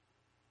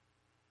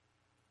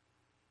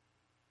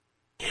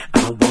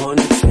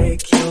wanna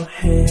take your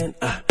hand,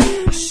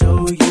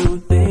 show you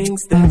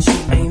things that you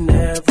ain't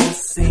never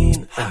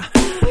seen.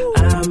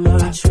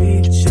 I'ma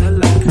treat you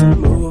like a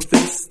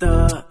movie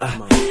star.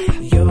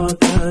 You're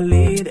the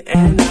lead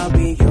and I'll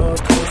be your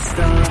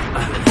co-star.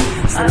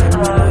 So let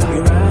me love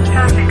you right.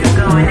 Traffic is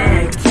going in.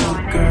 Like you,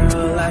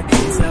 girl, I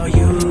can tell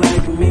you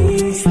like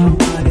me. So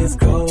what is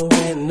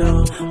going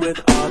on with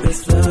all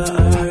this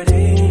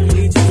flirting?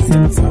 We just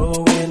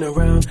tiptoeing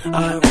around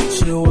our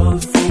actual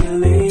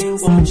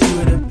feelings. Want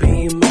you to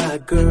be my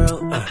girl,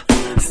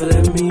 so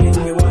let me in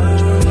your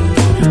world.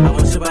 I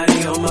want your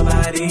body on my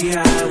body.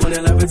 I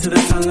wanna love it to the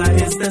sunlight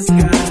hits the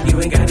sky.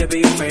 You ain't gotta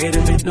be afraid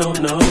of it, no,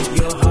 no.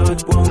 Your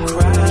heart won't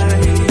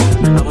cry.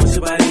 I want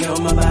your body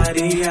on my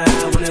body.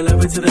 I wanna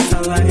love it to the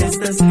sunlight hits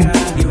the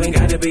sky. You ain't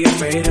gotta be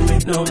afraid of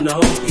it, no,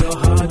 no. Your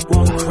heart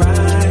won't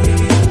cry.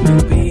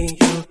 Be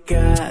your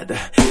God.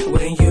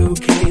 When you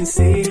can't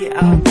see,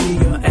 I'll be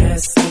your air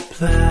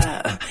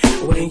supply.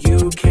 When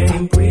you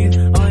can't breathe,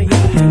 all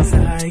your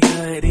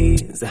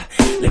anxieties,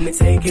 let me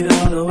take it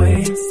all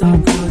away. So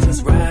girl,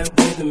 just ride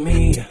with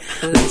me.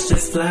 Let's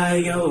just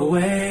fly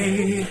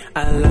away.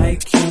 I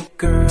like you,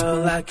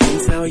 girl. I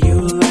can tell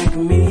you like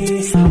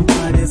me. So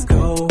what is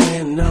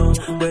going on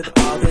with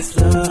all this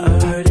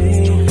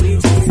flirting? We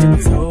just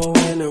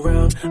tiptoeing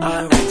around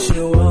our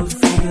actual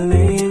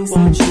feelings.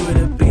 Want you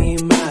to be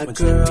my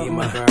girl.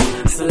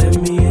 So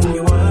let me in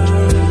your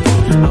world.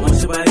 I want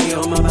your body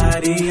on my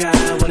body.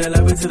 I wanna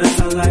love it to the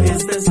sunlight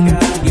hits the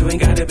sky. You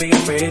ain't gotta be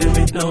afraid of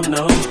it, no,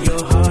 no.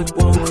 Your heart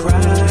won't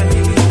cry.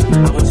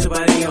 I want your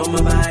body on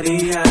my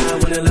body. I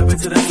wanna love it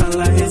to the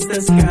sunlight hits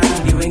the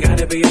sky. You ain't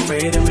gotta be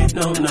afraid of it,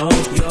 no, no.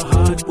 Your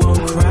heart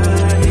won't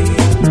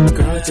cry.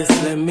 Girl,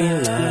 just let me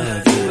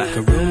love you like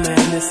a real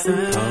man is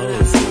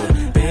supposed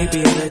to.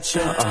 Baby, let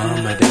your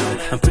armor down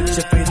and put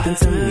your faith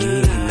into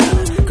me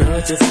now.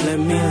 Girl, just let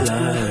me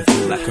love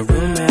you like a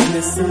real man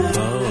is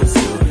supposed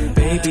to.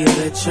 Baby,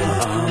 let your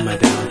armor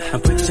down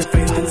and put your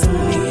faith into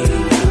me.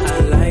 I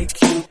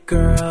like you,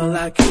 girl,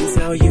 I can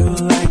tell you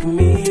like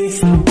me.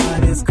 So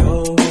what is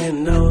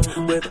going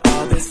on with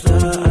all this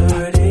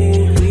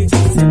flirting? We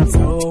just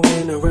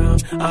tiptoeing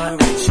around our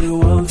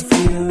actual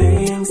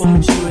feelings.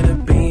 Want you to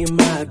be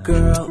my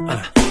girl,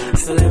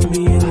 so let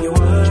me in your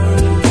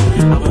world.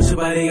 I want your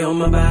body on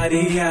my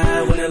body.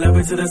 I wanna love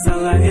it to the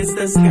sunlight hits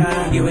the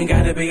sky. You ain't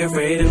gotta be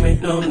afraid of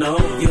it, no, no.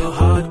 Your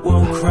heart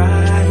won't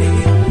cry.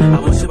 I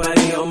want your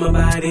body on my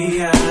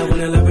body. I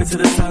wanna love it to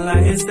the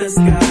sunlight hits the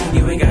sky.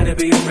 You ain't gotta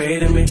be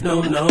afraid of it,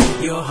 no, no.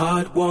 Your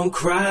heart won't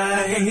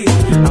cry.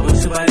 I want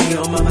your body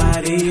on my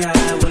body.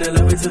 I wanna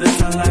love it to the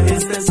sunlight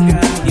hits the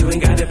sky. You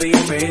ain't gotta be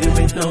afraid of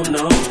it, no,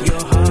 no.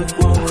 Your heart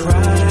won't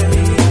cry.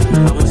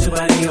 I want your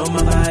body on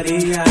my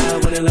body. I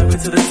wanna love it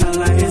to the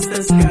sunlight hits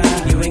the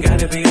sky. You ain't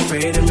gotta be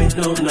afraid of it,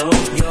 no, no.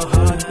 Your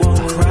heart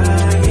won't cry.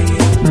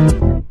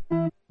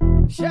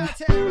 Shout out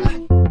to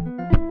everybody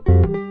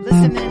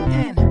listening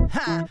in.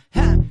 Ha,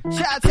 ha.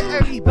 Shout out to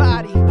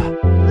everybody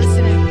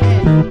listening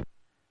in.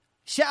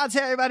 Shout out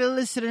to everybody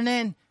listening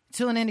in.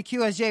 Tuning in to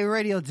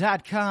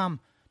QSJRadio.com.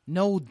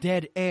 No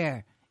dead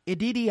air.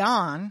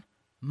 Ididion,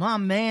 my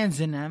man's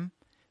in them.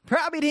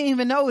 Probably didn't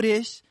even know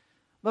this,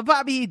 but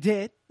probably he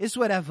did. It's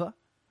whatever.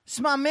 It's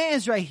my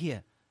man's right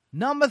here.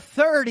 Number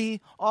 30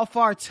 off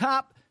our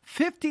top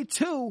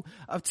 52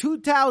 of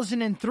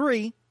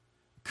 2003.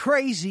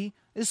 Crazy.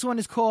 This one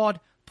is called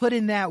Put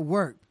In That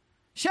Work.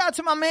 Shout out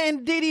to my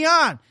man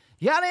Didion.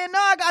 Y'all didn't know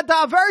I got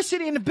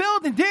diversity in the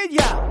building, did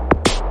y'all?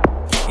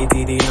 Hey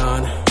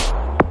Didion,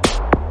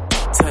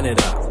 turn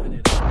it up.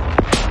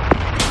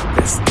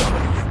 Let's go.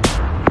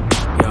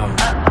 Yo,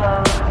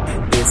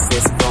 this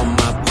is for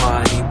my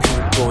party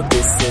people.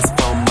 This is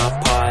for my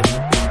party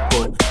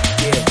people.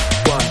 Yeah,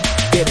 what?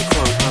 Get it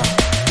crunk,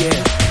 yeah,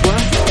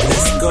 what?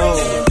 Let's go.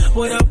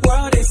 What up,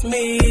 world? It's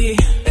me.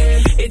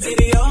 It's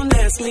Didion,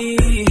 that's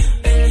me.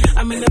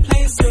 I'm in the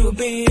place to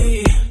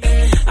be.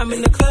 I'm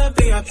in the club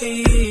VIP.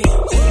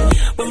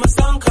 When my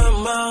song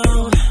come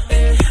on,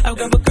 I'll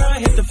grab a girl,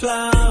 hit the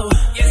flow.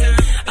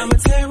 I'ma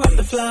tear up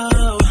the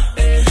flow.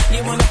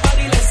 You wanna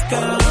party? Let's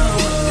go.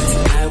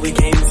 Tonight we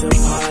came to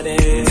party.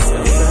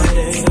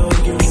 So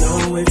you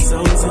know it's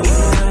on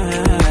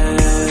tonight.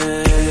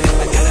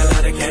 I got a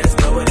lot of cash,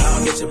 blow it out,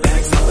 get your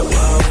backs off the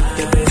wall.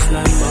 If it's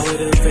not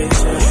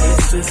motivation,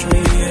 it's just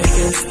me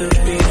against the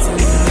beat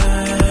tonight.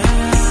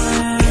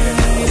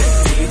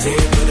 DJ,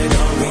 put it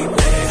on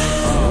replay.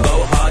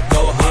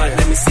 Go hard,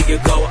 let me see you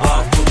go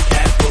off. Boom,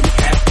 cat, boom,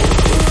 cat, boom,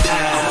 boom,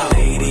 cat.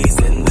 Ladies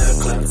in the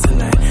club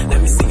tonight, let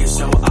me see you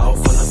show off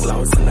on the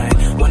floor tonight.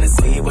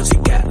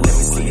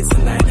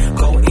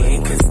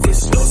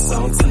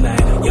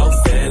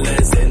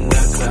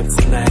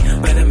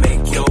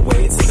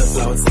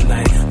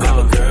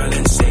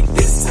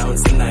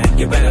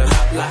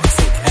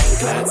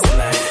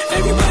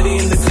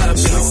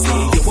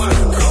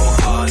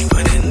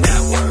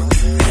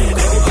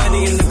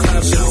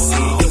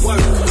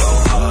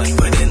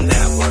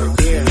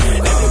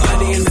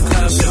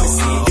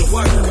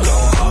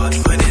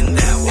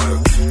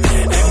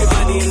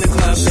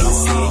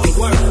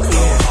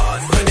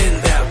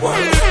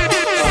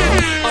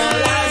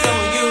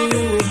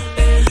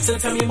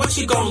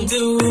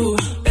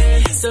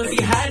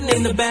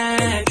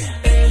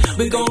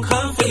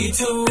 me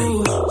too.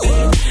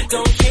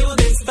 Don't kill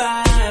this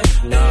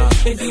vibe. No.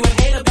 If you a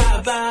hater,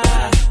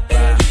 bye-bye.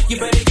 You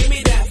better give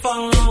me that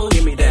phone.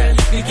 Give me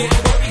that. You get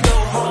what we go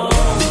home.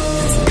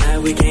 Tonight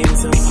we came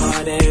to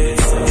party.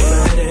 So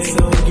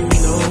you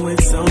know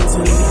it's on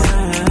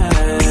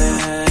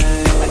tonight.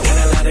 I got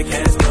a lot of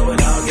cash, blow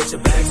it all, get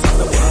your backs off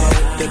the wall.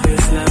 If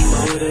it's not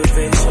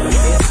motivation,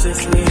 it's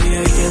just me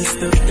against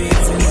the beat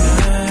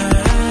tonight.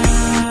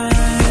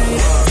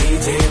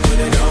 DJ, put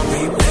it on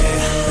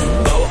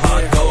replay. Go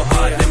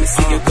hard, let me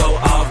see you go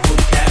off. Boom,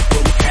 cat,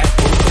 boom,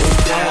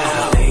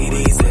 down.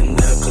 Ladies in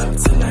the club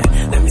tonight,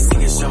 let me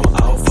see you show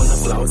off on the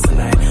floor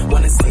tonight.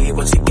 Wanna see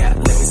what you got,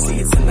 let me see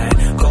it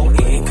tonight. Go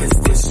in, cause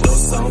this your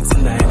song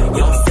tonight.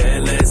 Your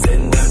fellas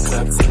in the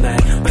club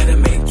tonight, better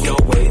make your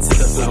way to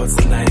the floor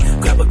tonight.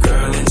 Grab a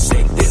girl and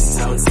shake this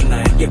town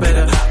tonight. You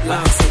better hop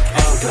loud, sick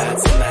and glad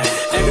tonight.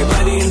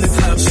 Everybody in the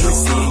club, let me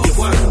see you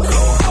work.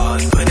 Go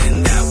hard, put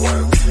in that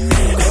work.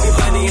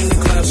 Everybody in the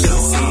club, let me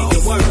see you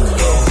work.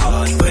 Go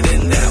hard, put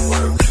in that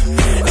work.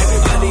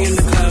 Everybody in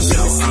the club, let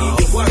me see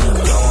you work.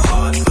 Go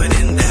hard, put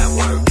in that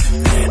work.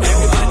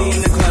 Everybody in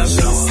the club, let me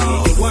see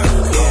you work.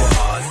 Go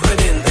hard, put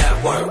in that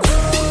work.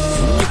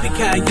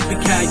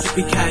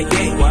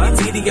 Yippee-ki-yay.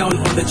 Didion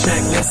on the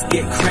track, let's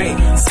get cray.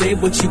 Say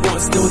what you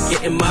want, still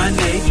getting my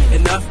name.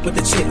 Enough with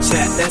the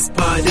chit-chat, that's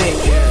party.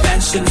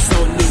 Fashion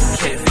so new,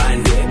 can't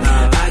find it.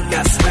 I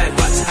got swag,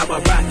 watch how I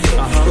rock it.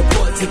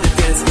 Report to the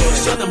dance floor,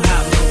 show them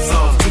how it's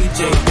off. DJ,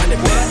 run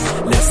it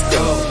back, let's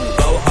go.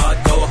 Go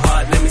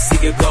hard, let me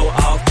see you go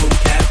off. Boom,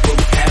 cat, boom,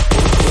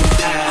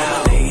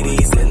 down.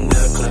 Ladies in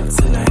the club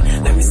tonight,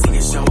 let me see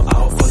you show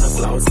off on the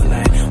floor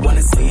tonight.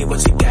 Wanna see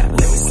what you got,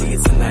 let me see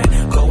it tonight.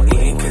 Go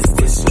in, cause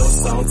this your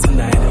song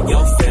tonight.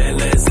 Your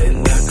fellas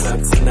in the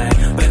club tonight,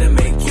 better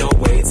make your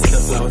way to the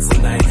floor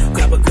tonight.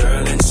 Grab a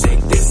girl and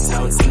shake this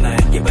town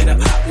tonight. You better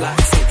pop, lock,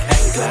 sick,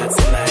 and glad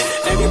tonight.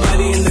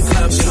 Everybody in the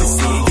club, let me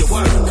see you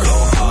work. Go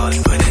hard,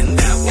 put in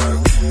that work.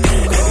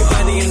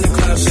 Everybody in the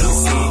club, let me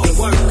see you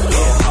work.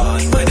 Go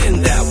hard, put in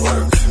that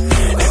work.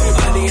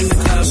 Everybody in the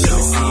club, let me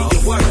see you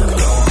work.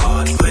 Go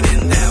hard, put in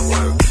that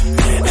work.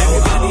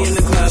 Everybody in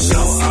the club, let me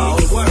see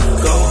you work.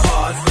 Go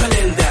hard, put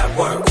in that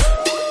work.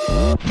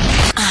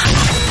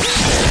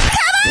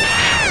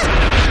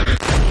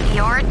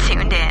 You're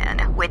tuned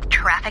in with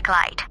Traffic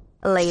Light.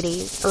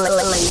 Ladies,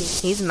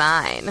 he's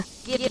mine.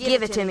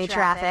 Give it to me,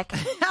 Traffic.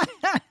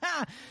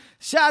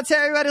 Shout out to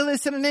everybody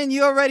listening in.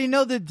 You already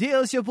know the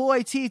deal. It's your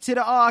boy T to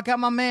the R. I got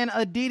my man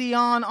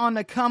Adidion on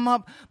the come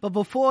up. But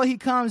before he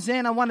comes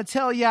in, I want to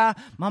tell y'all,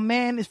 my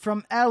man is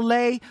from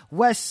LA,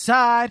 West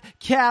Side,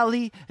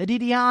 Cali.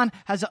 Adidion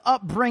has an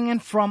upbringing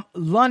from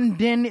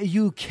London,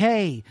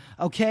 UK.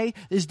 Okay?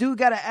 This dude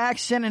got an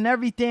accent and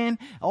everything,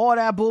 all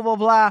that blah, blah,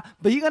 blah.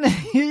 But you're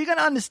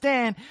gonna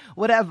understand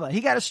whatever.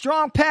 He got a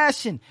strong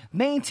passion,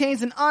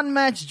 maintains an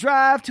unmatched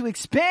drive to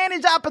expand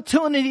his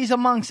opportunities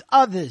amongst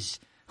others.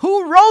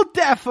 Who wrote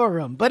that for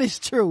him? But it's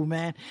true,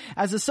 man.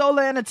 As a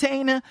solo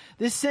entertainer,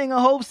 this singer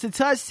hopes to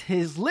touch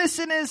his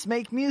listeners,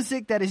 make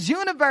music that is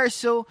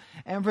universal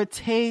and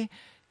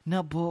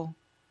retainable.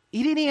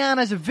 Adidion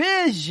has a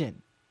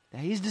vision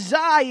that he's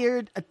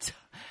desired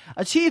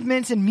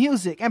achievements in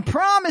music and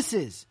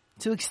promises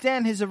to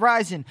extend his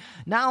horizon,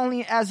 not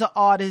only as an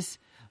artist,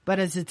 but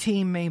as a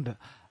team member.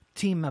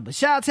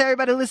 Shout out to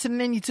everybody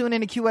listening in. You tune in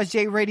to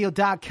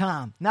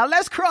QSJRadio.com. Now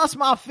let's cross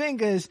my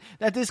fingers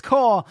that this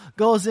call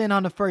goes in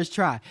on the first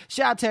try.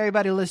 Shout out to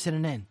everybody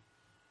listening in.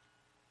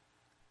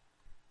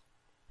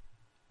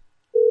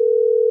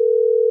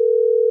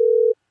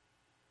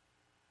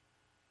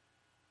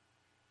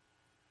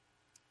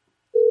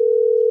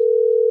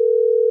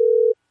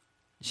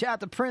 Shout out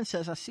to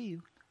Princess. I see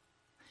you.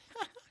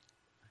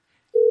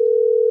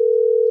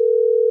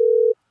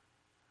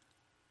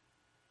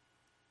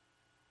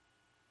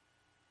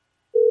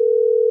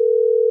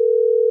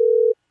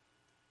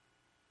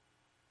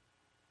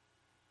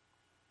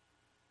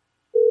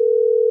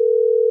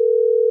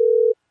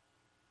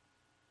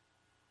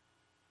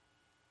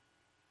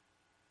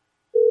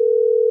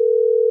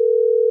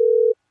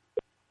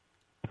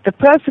 The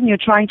person you're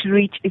trying to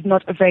reach is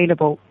not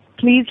available.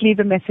 Please leave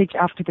a message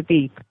after the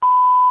beep.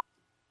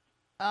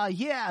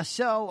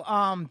 So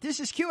this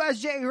is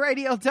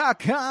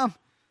QSJRadio.com.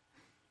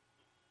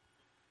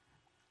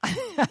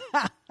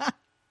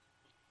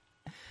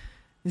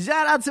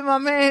 Shout out to my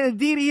man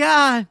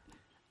Adidion.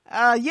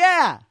 I'm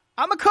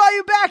gonna call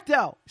you back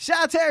though.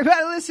 Shout out to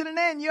everybody listening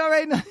in. You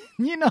already know,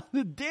 you know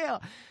the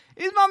deal.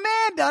 He's my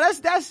man though.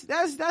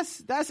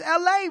 That's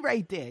LA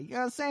right there. You know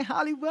what I'm saying?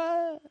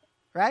 Hollywood,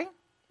 right?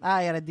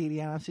 I got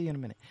Adidion. I'll see you in a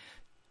minute.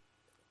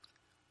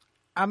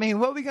 I mean,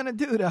 what we gonna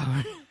do though?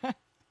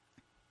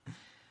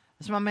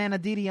 That's my man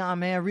Adidion,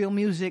 man. Real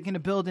music in the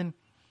building.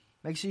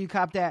 Make sure you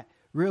cop that.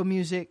 Real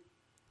music.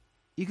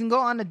 You can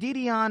go on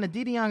Adidion.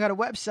 Adidion got a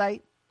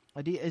website.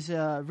 It's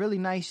a really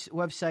nice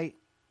website.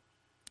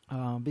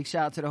 Big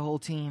shout out to the whole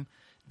team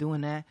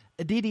doing that.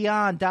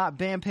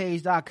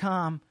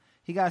 Adidion.bandpage.com.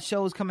 He got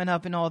shows coming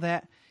up and all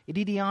that.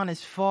 Adidion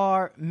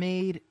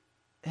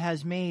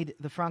has made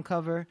the front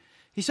cover.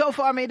 He so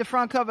far made the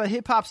front cover of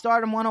Hip Hop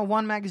Stardom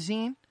 101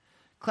 magazine,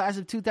 class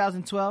of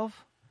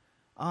 2012.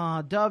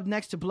 Dubbed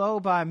Next to Blow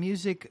by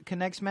Music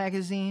Connects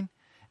magazine,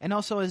 and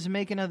also is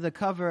making of the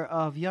cover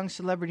of Young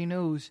Celebrity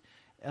News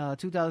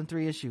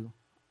 2003 issue.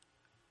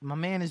 My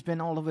man has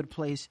been all over the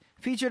place,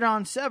 featured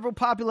on several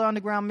popular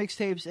underground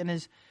mixtapes, and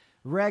is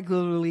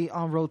regularly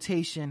on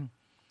rotation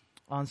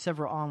on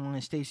several online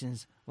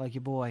stations like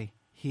your boy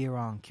here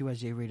on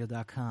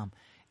QSJRadio.com.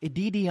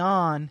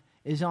 Edidion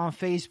is on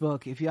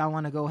Facebook if y'all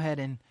want to go ahead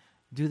and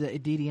do the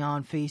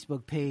Edidion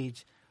Facebook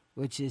page,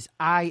 which is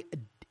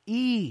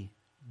IEDIDION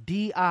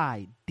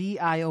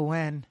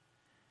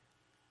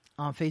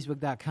on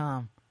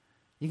Facebook.com.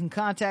 You can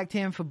contact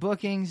him for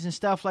bookings and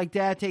stuff like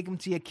that. Take him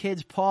to your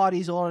kids'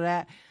 parties, all of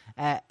that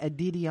at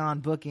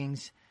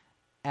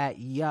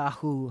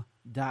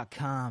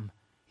edidionbookings@yahoo.com.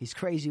 He's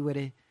crazy with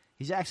it.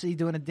 He's actually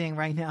doing a thing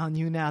right now on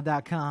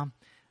YouNow.com.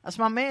 That's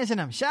my man's in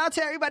him. Shout out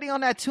to everybody on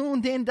that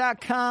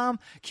TunedIn.com,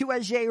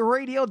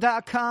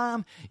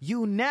 QSJRadio.com,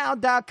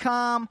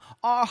 YouNow.com,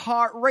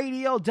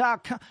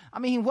 OurHeartRadio.com. I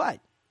mean, what?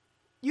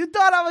 You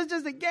thought I was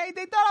just a gay?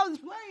 They thought I was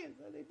playing.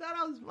 They thought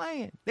I was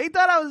playing. They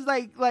thought I was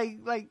like,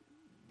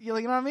 you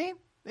know what I mean?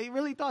 They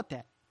really thought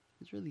that.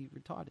 It's really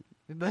retarded.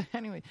 But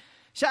anyway,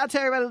 shout out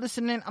to everybody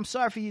listening. I'm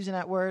sorry for using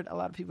that word. A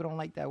lot of people don't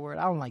like that word.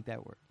 I don't like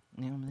that word.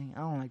 You know what I mean? I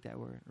don't like that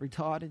word.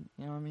 Retarded.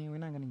 You know what I mean? We're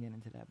not going to get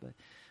into that. But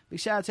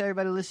big shout out to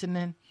everybody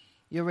listening.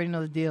 You already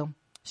know the deal.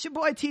 It's your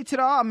boy T to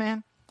the R,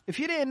 man. If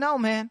you didn't know,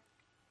 man,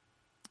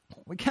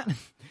 we kind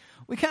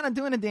of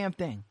doing a damn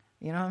thing.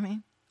 You know what I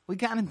mean? We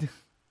kind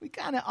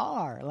of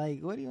are.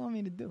 Like, what do you want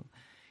me to do?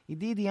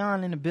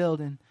 Edidion in the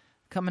building,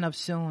 coming up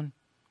soon.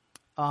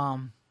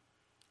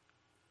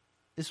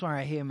 This one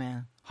right here,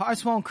 man.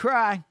 Hearts Won't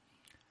Cry.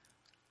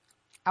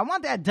 I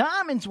want that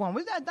Diamonds one.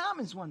 Where's that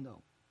Diamonds one,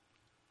 though?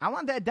 I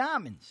want that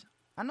Diamonds.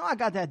 I know I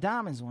got that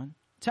Diamonds one.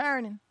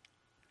 Turning.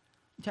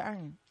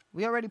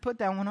 We already put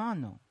that one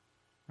on, though.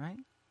 Right?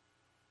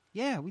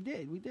 Yeah, we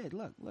did.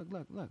 Look.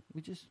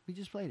 We just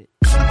played it.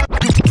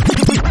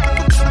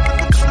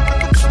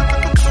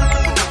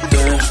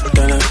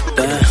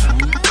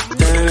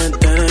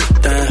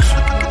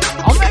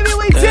 Oh, maybe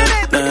we did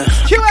it.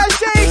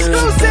 QSJ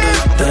exclusive.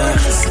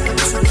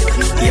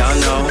 Y'all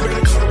know.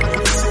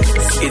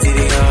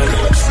 Edidion.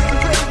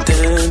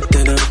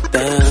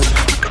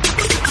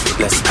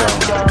 Let's go.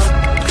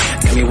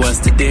 Tell me what's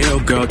the deal,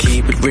 girl,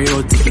 keep it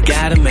real. Do you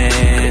got a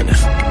man?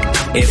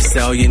 If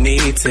so, you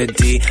need to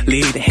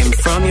delete him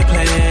from your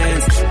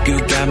plans.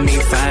 You got me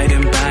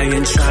fighting,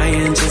 buying,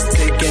 trying just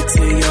to get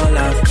to your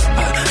love.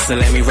 So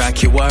let me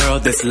rock your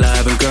world, this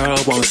love and girl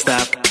won't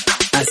stop.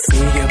 I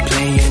see you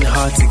playing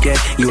hard to get.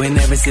 You ain't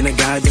never seen a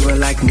guy do it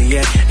like me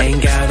yet.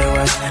 Ain't gotta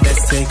rush,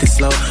 let's take it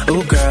slow.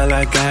 Ooh, girl,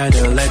 I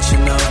gotta let you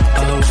know.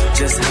 Oh,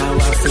 just how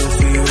I feel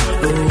for you.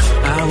 Ooh,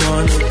 I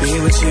wanna be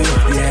with you,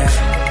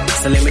 yeah.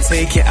 So let me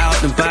take you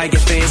out and buy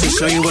your things and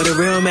show you what a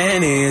real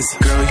man is.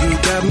 Girl, you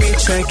got me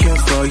checking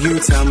for you.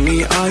 Tell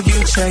me, are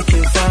you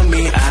checking for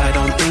me? I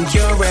don't think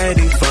you're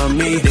ready for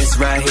me. This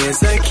right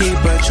here's a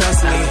keeper,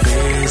 trust me. I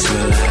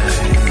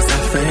visualize, I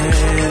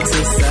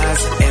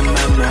fantasize in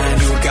my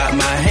mind. You got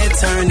my head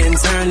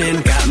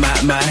turning. Got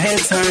my head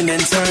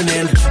turning.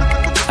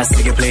 I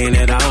see you playing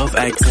it off,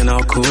 acting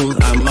all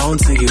cool. I'm on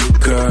to you,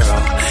 girl.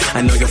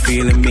 I know you're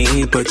feeling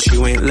me, but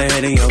you ain't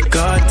letting your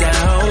guard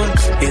down.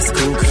 It's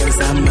cool,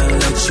 cause I'ma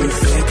let you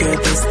figure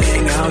this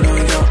thing out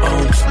on your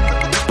own.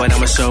 But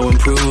I'ma show and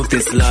prove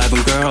this love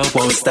and girl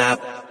won't stop.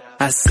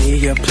 I see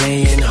you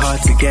playing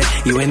hard to get.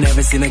 You ain't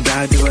never seen a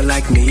guy do it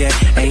like me yet.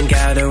 Ain't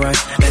gotta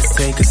rush, let's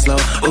take it slow.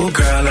 Ooh,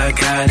 girl, I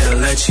gotta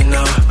let you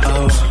know.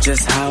 Oh,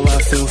 just how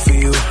I feel for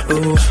you.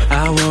 Ooh,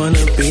 I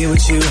wanna be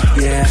with you,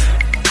 yeah.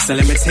 So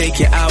let me take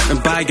you out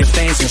and buy your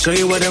things and show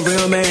you what a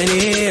real man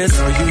is.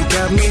 Girl, you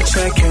got me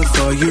checking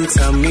for you.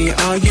 Tell me,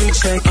 are you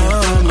checking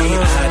for me?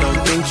 I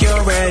don't think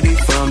you're ready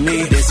for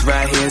me. This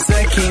right here's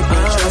a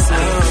keeper, trust me.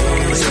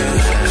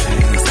 Visualize,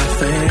 I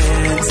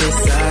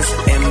fantasize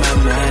in my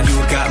mind. You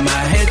got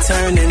my head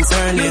turning.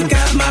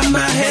 Got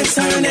my head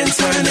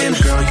turning.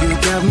 Girl, you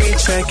got me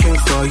checking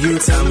for you.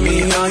 Tell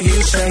me, are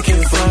you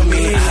checking for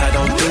me? I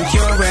don't think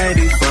you're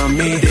ready for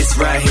me. This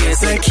right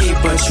here's a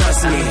keeper,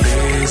 trust me.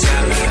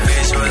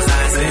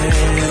 Visualize in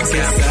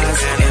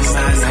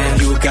my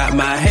mind. You got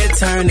my head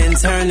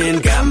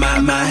turning. Got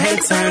my head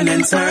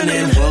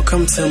turning.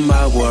 Welcome to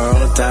my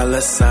world.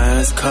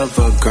 $signs,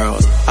 cover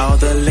girls. All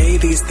the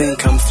ladies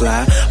think I'm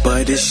fly,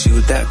 but it's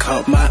you that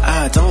caught my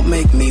eye. Don't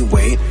make me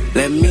wait.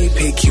 Let me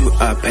pick you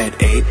up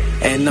at 8,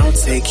 and I'll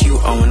take you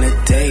on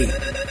a date.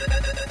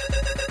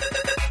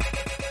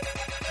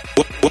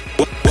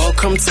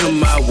 Welcome to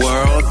my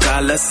world,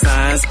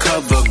 $signs,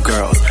 cover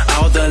girls.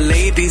 All the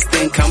ladies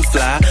think I'm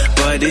fly,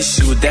 but it's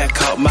you that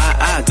caught my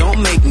eye.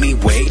 Don't make me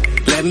wait.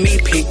 Let me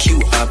pick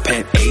you up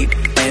at 8,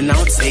 and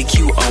I'll take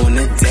you on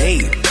a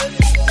date.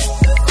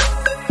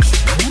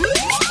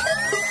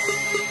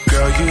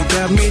 girl, you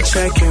got me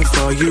checking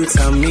for you.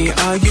 Tell me,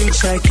 are you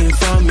checking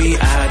for me?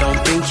 I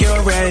don't think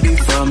you're ready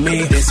for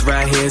me. This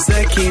right here's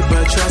a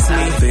keeper, trust me.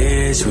 I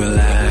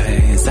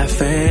visualize, I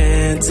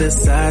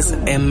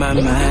fantasize in my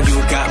mind. You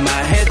got my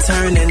head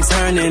turning,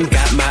 turning.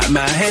 Got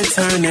my head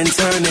turning,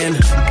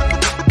 turning.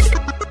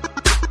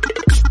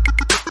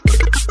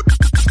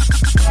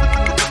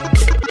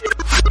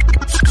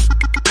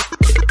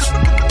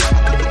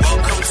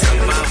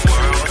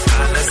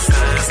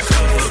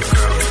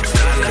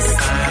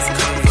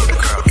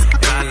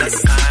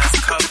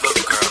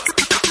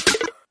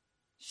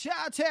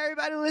 To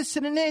everybody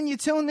listening in, you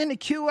tuned in to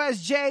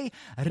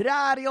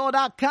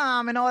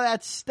QSJRadio.com and all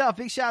that stuff.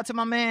 Big shout out to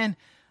my man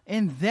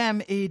and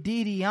them,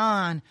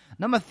 Edidion.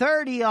 Number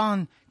 30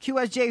 on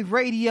QSJ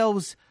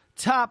Radio's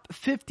Top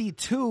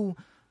 52.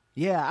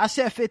 Yeah, I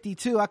said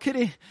 52. I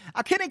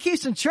couldn't keep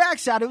some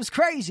tracks out. It was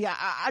crazy.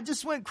 I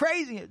just went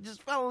crazy. I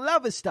just fell in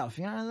love with stuff.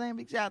 You know what I'm saying?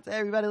 Big shout out to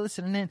everybody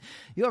listening in.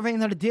 You already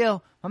know the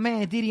deal. My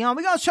man Didion.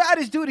 We're going to try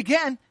this dude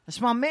again. That's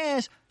my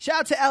man's.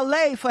 Shout out to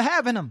LA for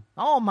having him.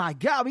 Oh my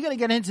God. We're going to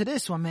get into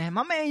this one, man.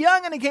 My man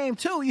Young in the game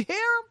too. You hear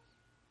him?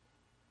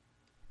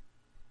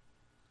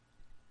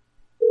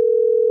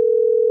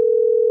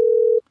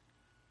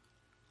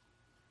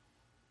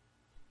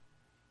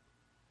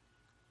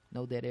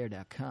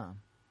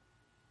 NoDeadAir.com.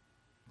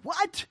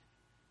 What?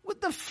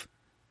 What the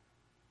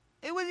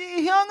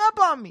he hung up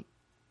on me.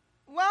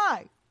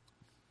 Why?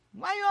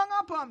 Why you hung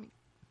up on me?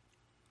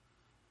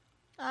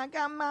 I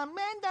got my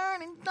man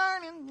turning.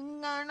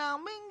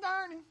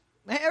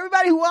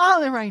 Everybody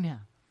wilding right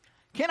now.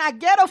 Can I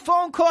get a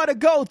phone call to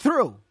go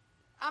through?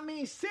 I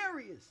mean,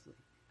 seriously.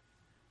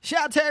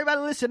 Shout out to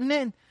everybody listening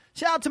in.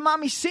 Shout out to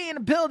Mommy C in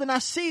the building. I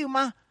see you,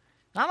 ma.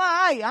 I'm all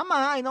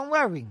right. Don't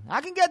worry. I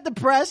can get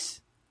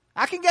depressed,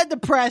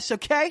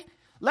 okay?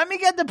 Let me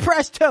get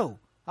depressed too.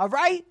 All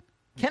right?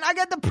 Can I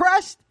get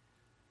depressed?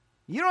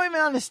 You don't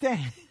even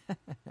understand.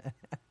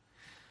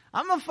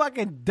 I'm a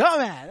fucking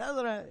dumbass. That's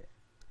what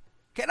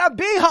can I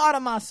be hard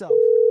on myself?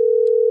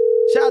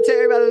 Shout out to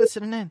everybody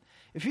listening in.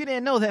 If you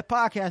didn't know, that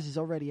podcast is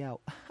already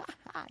out.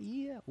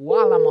 Yeah.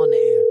 While I'm on the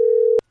air.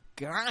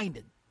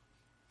 Grinding.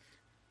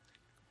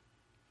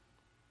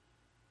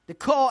 The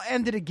call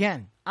ended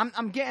again.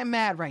 I'm getting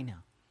mad right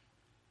now.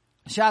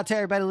 Shout out to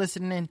everybody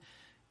listening in.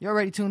 You're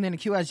already tuned in to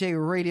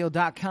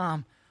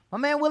QSJRadio.com. My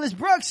man Willis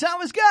Brooks, sound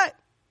was good.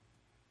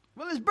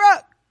 Willis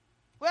Brooks.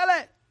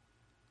 Willis.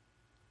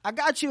 I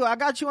got you on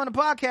the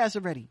podcast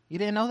already. You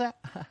didn't know that?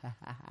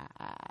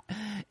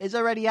 It's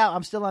already out.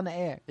 I'm still on the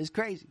air. It's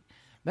crazy.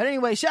 But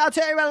anyway, shout out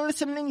to everybody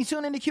listening in. You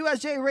tune in to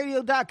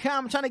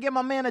QSJRadio.com. I'm trying to get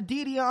my man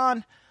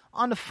Adidion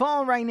on the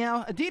phone right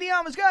now.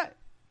 Adidion was good.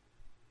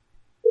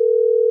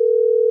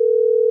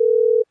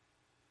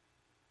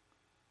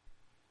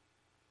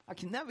 I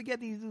can never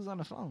get these dudes on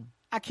the phone.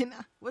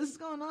 What is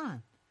going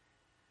on?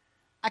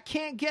 I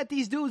can't get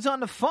these dudes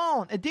on the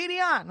phone.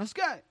 Adidion, what's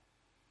good?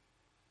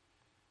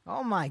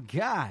 Oh my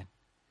God.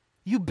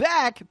 You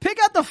back?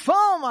 Pick up the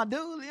phone, my dude.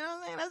 You know what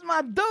I'm saying? That's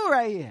my dude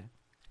right here.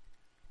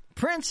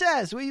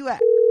 Princess, where you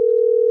at?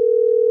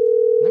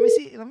 Let me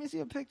see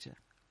a picture.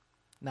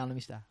 Now let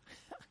me stop.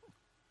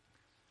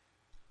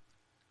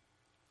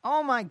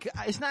 Oh my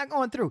God, it's not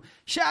going through.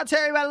 Shout out to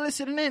everybody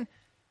listening in.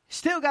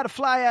 Still got a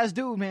fly ass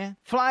dude, man.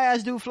 Fly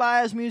ass dude,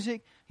 fly ass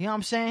music. You know what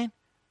I'm saying?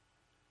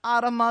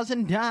 Audemars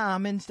and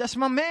diamonds. That's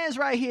my man's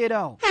right here,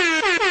 though.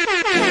 Yes,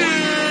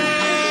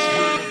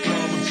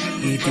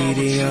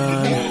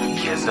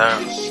 sir.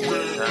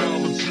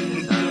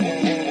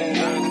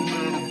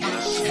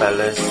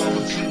 Fellas,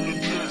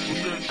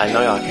 I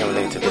know y'all can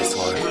relate to this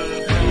one.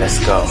 Let's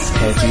go.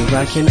 Had you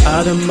rocking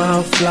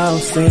Audemars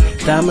flossing,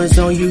 diamonds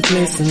on you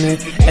glistening.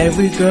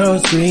 Every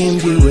girl's dream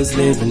you was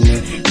living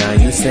it. Now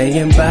you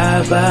saying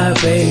bye bye,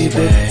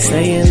 baby.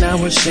 Saying I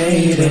was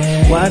shaded.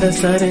 Why the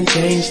sudden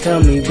change?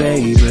 Tell me,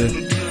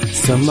 baby.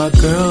 So my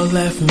girl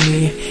left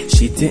me.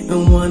 She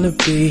didn't wanna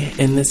be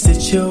in a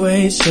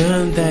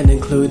situation that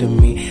included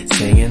me.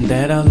 Saying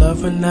that I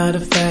love her, not a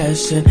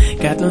fashion.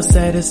 Got no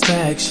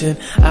satisfaction.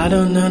 I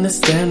don't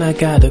understand, I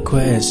got a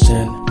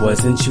question.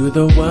 Wasn't you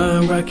the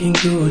one rocking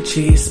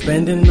Gucci?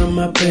 Spending on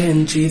my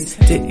Benjis.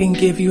 Didn't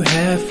give you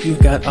half, you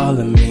got all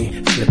of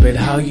me. Flip it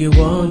how you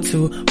want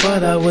to,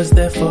 but I was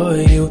there for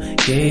you.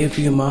 Gave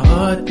you my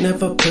heart,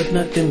 never put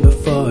nothing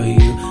before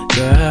you,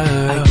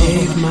 girl. I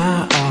gave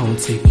my all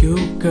to you,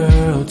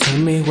 girl. Tell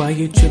me why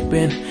you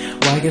tripping,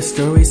 why your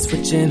story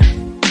switching.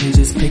 You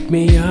just pick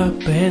me up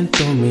and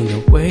throw me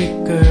away,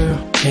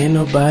 girl. Ain't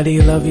nobody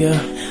love ya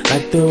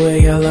like the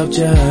way I loved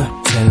ya.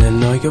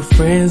 Telling all your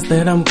friends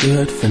that I'm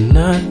good for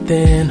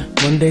nothing.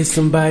 One day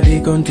somebody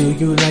gon' do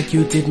you like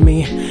you did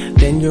me.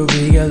 Then you'll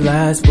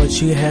realize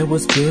what you had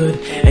was good,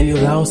 and you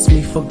lost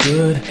me for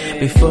good.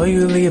 Before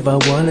you leave, I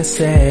wanna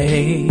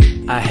say,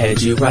 I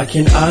had you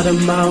rocking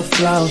Audemars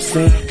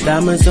flossing,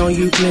 diamonds on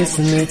you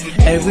glistening.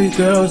 Every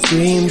girl's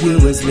dream you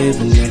was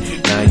living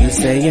it. Now you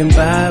saying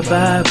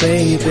bye-bye,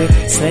 baby,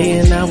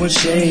 saying I was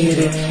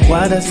shaded.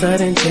 Why the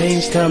sudden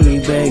change? Tell me,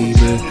 baby.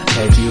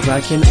 Had you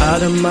rocking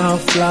Audemars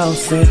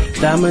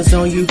flossing, diamonds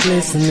on you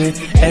glistening.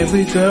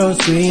 Every girl's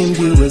dream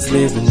you was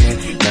living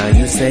it. Now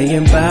you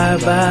saying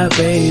bye-bye,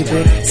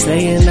 baby,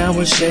 saying I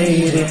was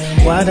shaded.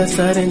 Why the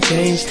sudden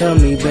change? Tell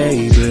me,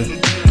 baby.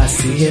 I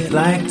see it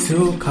like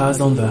 2 cars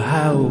on the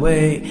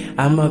highway.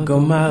 I'ma go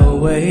my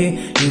way,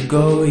 you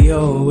go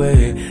your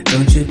way.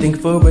 Don't you think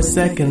for a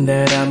second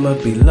that I'ma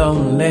be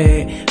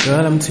lonely?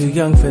 Girl, I'm too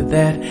young for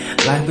that.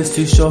 Life is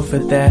too short for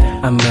that.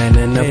 I'm man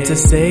enough to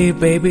say,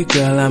 baby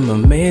girl, I'ma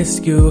miss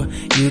you.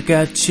 You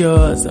got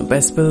yours, and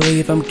best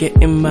believe I'm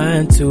getting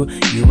mine too.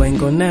 You ain't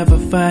gonna never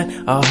find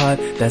a heart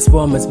that's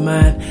warm as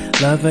mine,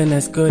 loving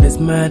as good as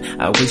mine.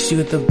 I wish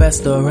you the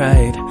best,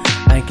 alright.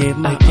 I gave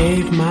my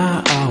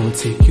all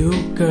to you,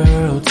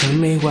 girl. Tell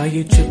me why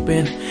you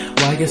tripping,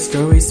 why your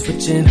story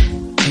switching.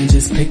 And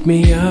just pick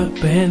me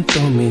up and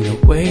throw me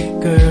away,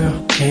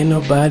 girl. Ain't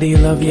nobody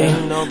love you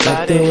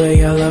like the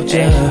way I loved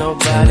you.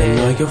 Telling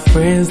all your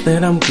friends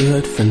that I'm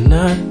good for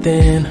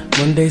nothing.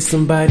 One day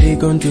somebody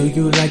gon' do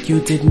you like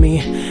you did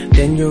me.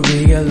 Then you'll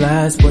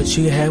realize what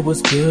you had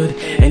was good,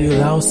 and you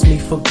lost me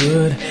for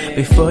good.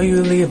 Before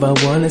you leave, I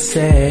wanna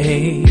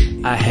say,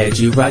 I had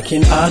you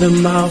rocking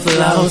Audemars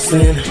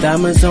flossing,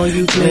 diamonds on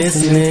you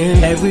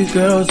glistening. Every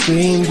girl's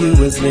dream you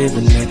was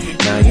living it.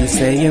 Now you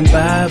saying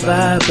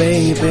bye-bye,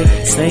 baby,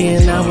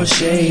 saying I was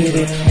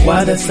shaded.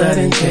 Why the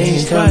sudden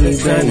change? Tell me,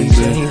 baby.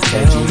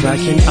 Had you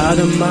rocking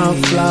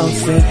Audemars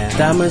flossing,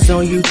 diamonds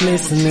on you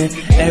glistening.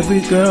 Every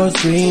girl's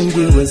dream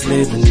you was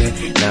living it.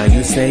 Now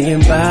you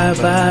saying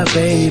bye-bye,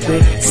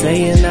 baby,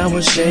 saying I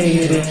was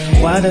shaded.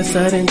 Why the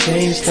sudden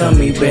change? Tell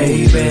me,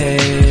 baby.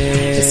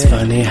 It's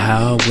funny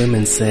how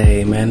women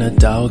say, man, are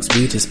dogs,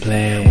 we just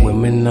play.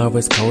 Women are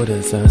as cold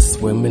as us,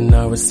 women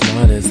are as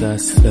smart as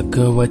us. Look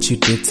at what you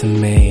did to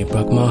me.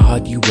 Broke my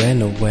heart, you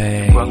went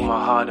away. Broke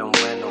my heart and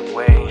went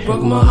away.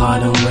 Broke my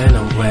heart and went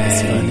away.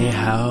 It's funny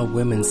how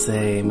women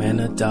say, man,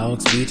 are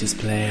dogs, we just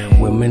play.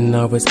 Women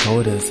are as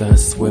cold as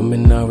us,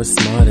 women are as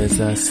smart as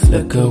us.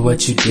 Look at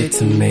what you did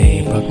to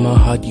me. Broke my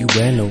heart, you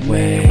went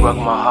away. Broke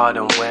my heart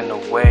and went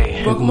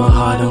away. Broke my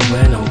heart and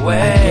went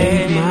away. I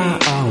gave my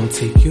all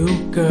to you,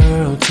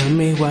 girl. Tell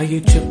me why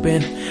you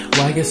tripping,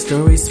 why your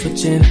story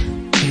switching.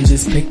 And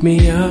just pick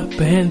me up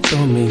and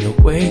throw me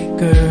away,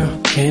 girl.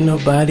 Can't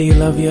nobody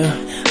love you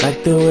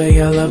like the way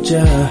I loved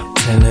you.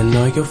 Telling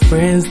all your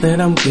friends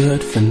that I'm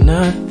good for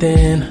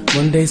nothing.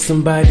 One day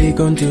somebody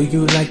gon' do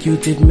you like you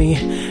did me.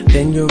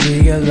 Then you'll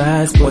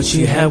realize what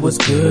you had was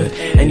good,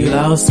 and you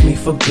lost me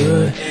for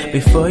good.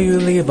 Before you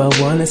leave, I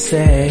wanna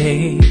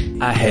say,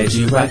 I had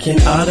you rocking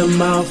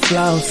Audemars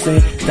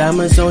flossing,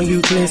 diamonds on you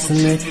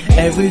glistening.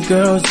 Every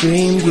girl's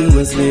dream you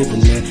was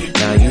living it.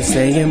 Now you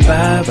saying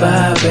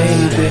bye-bye,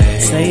 baby,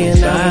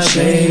 saying I was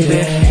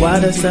shaded. Why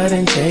the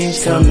sudden change?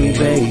 Tell me,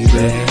 baby.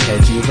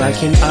 Had you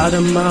rocking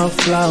Audemars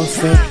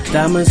flossing,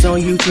 diamonds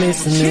on you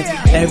glistening.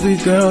 Every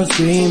girl's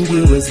dream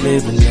you was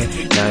living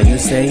it. Now you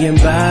saying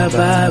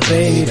bye-bye,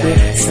 baby,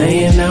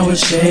 saying I was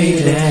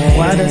shaded.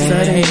 Why the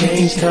sudden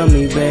change? Tell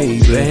me,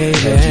 baby.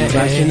 Had you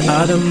rocking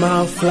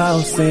Audemars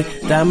flossing,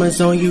 diamonds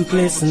on you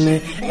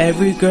glistening.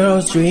 Every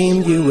girl's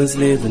dream you was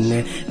living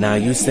it. Now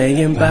you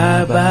saying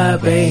bye-bye,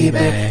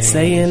 baby,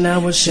 saying I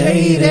was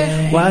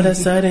shaded. Why the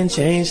sudden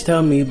change?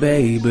 Tell me,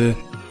 baby.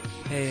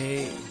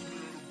 Hey.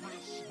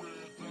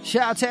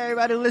 Shout out to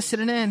everybody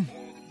listening in.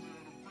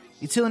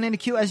 You tune in to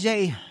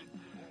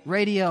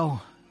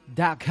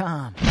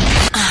QSJRadio.com.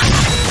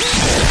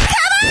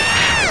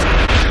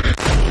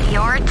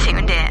 You're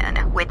tuned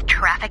in with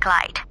Traffic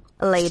Light.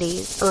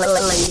 Ladies,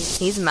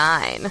 he's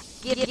mine.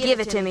 Give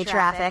it to me,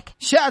 Traffic.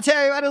 Shout out to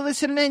everybody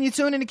listening in. You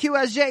tune in to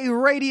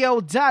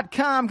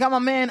QSJRadio.com. Got my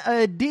man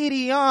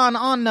Adidion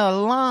on the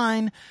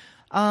line.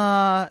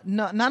 No,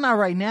 not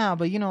right now,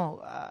 but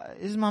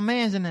this is my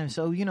man's in them,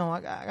 so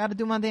I gotta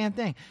do my damn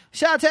thing.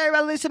 Shout out to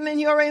everybody listening.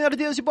 You already know the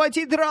deal. It's your boy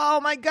Tito.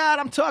 Oh my God,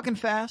 I'm talking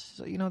fast,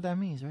 so you know what that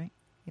means, right?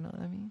 You know what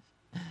that means?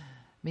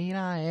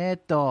 Mira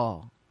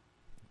esto.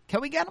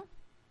 Can we get him?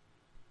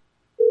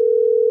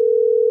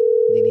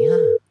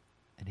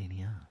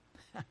 Adidion.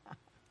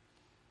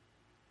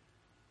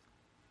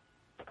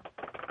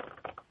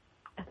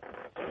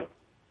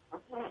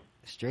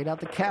 Straight out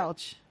the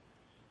couch.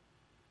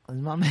 That's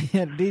my man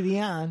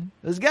Adidion.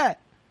 What's good?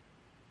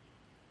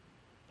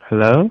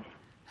 Hello?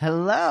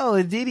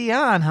 Hello,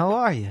 Adidion. How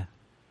are you?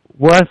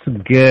 What's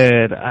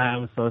good?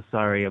 I'm so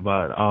sorry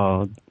about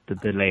all the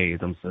delays.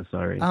 I'm so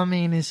sorry. I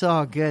mean, it's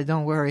all good.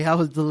 Don't worry. I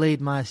was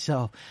delayed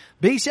myself.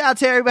 Big shout out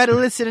to everybody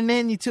listening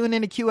in. You tune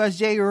in to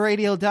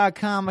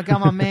QSJRadio.com. I got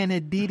my man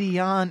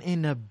Adidion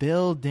in the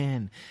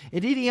building.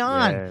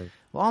 Adidion. Yes.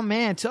 Oh,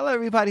 man, tell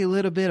everybody a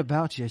little bit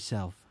about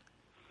yourself.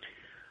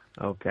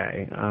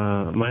 Okay.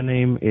 My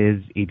name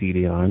is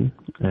Edidion,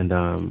 and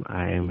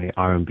I am a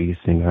R&B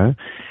singer,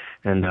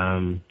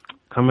 and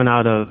coming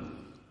out of,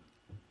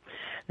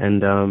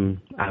 and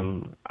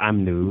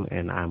I'm new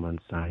and I'm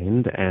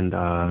unsigned, and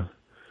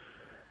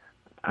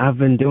I've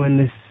been doing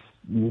this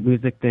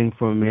music thing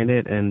for a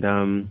minute,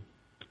 and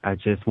I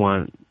just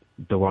want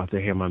the world to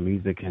hear my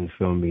music and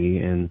feel me,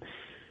 and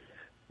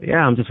yeah,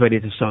 I'm just ready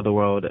to show the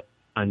world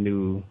a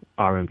new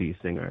R&B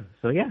singer.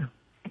 So yeah,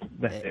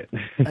 that's it.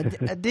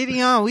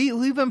 Didion,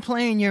 we've been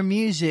playing your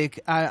music.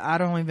 I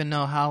don't even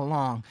know how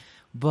long,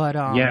 but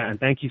yeah, and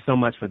thank you so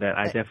much for that.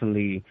 I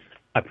definitely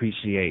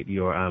appreciate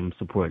your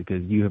support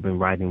because you have been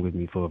riding with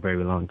me for a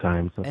very long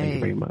time. So thank you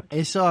very much.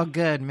 It's all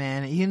good,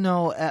 man. You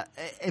know,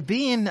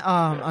 being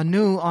a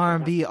new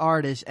R&B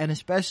artist, and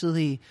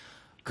especially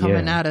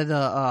coming out of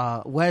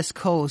the West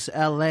Coast,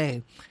 LA.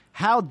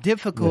 How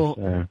difficult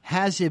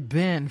has it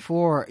been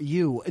for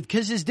you?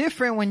 Because it's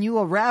different when you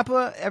a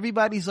rapper.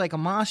 Everybody's like a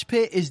mosh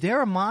pit. Is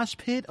there a mosh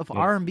pit of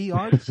R&B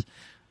artists?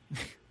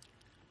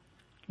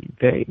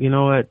 You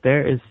know what?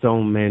 There is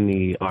so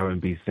many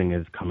R&B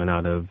singers coming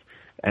out of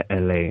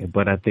LA,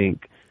 but I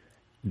think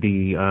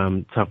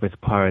the toughest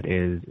part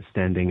is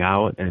standing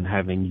out and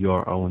having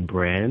your own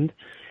brand.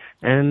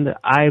 And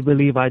I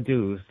believe I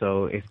do.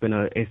 So it's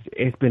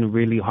been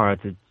really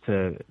hard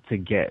to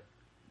get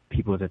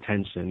people's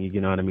attention.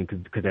 You know what I mean?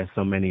 Because there's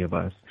so many of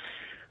us.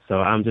 So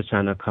I'm just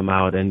trying to come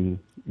out and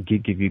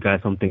give you guys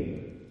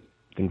something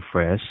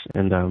fresh.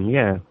 And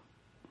yeah.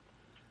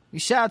 We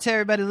shout out to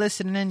everybody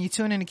listening in. You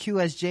tune in to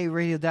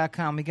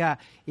QSJRadio.com. We got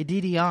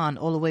Edidion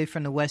all the way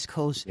from the West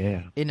Coast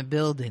in the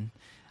building.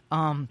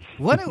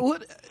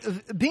 What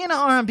being an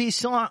R&B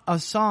song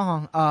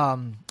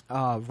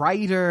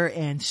writer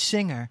and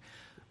singer,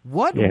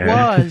 what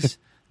was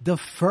the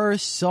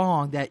first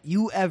song that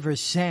you ever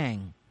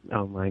sang?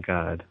 Oh my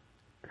God.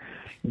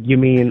 You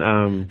mean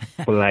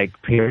for like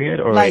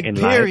period or like in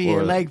period, life?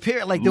 Or like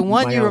period, like the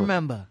one you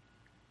remember.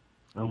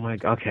 Oh my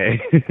God.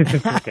 Okay.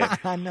 Okay.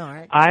 I know,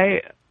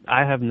 right?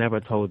 I have never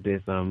told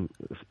this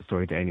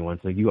story to anyone,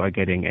 so you are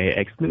getting a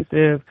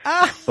exclusive.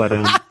 But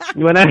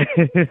when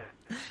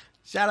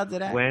shout out to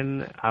that.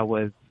 When I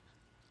was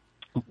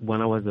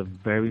a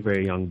very,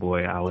 very young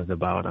boy, I was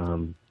about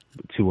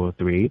 2 or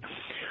 3.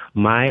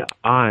 My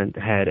aunt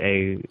had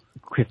a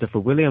Christopher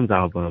Williams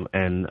album,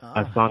 and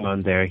a song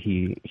on there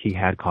he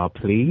had called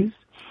Please.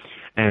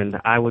 And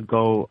I would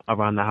go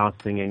around the house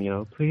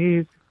singing,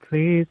 please,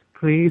 please,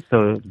 please.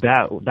 So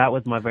that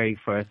was my very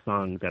first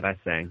song that I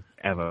sang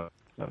ever.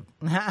 So.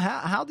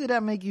 How did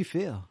that make you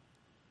feel?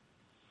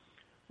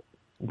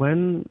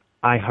 When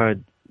I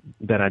heard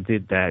that I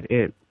did that,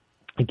 it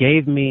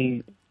gave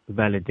me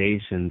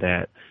validation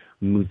that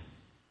music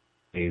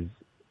is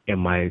in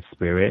my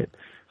spirit.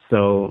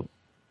 So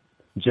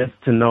just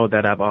to know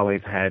that I've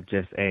always had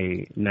just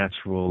a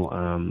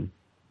natural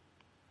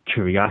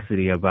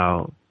curiosity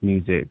about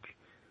music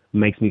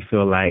makes me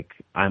feel like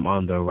I'm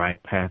on the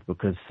right path,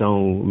 because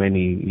so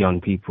many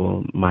young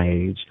people my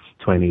age,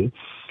 20,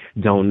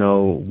 don't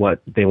know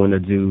what they want to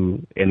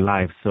do in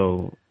life.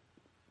 So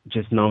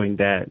just knowing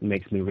that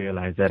makes me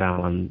realize that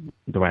I'm on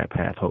the right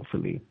path,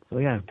 hopefully. So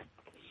yeah.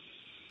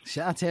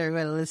 Shout out to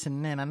everybody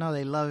listening in. I know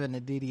they loving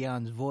the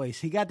Didion's voice.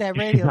 He got that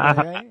radio,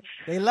 right?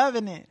 They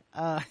loving it.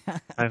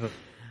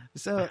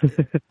 So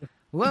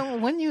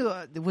when you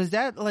was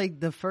that like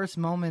the first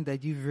moment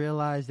that you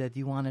realized that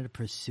you wanted to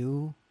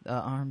pursue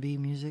R&B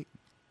music?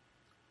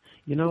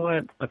 You know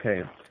what?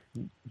 Okay.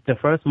 The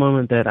first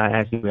moment that I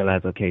actually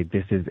realized, okay,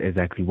 this is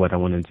exactly what I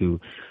want to do,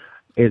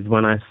 is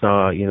when I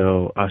saw,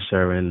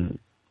 Usher and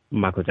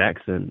Michael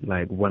Jackson.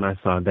 Like, when I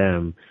saw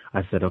them,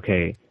 I said,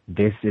 okay,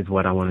 this is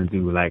what I want to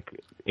do. Like,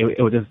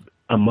 it was just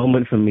a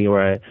moment for me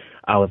where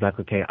I was like,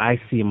 okay, I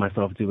see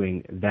myself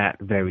doing that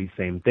very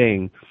same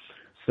thing.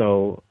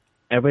 So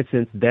ever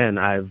since then,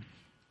 I've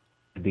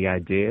had the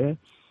idea,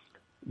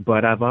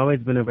 but I've always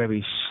been a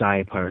very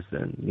shy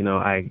person.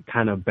 I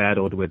kind of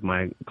battled with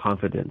my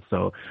confidence.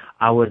 So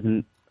I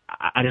didn't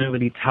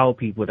really tell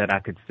people that I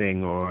could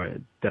sing or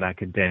that I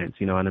could dance,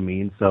 you know what I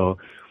mean? So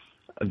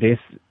this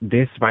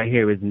right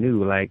here is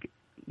new. Like,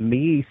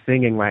 me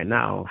singing right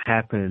now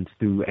happens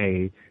through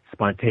a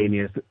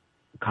spontaneous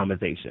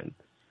conversation.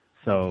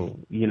 So,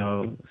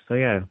 so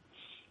yeah.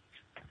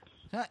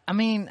 I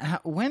mean,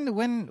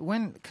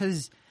 when,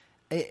 cause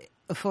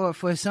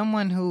for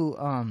someone who,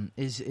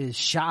 is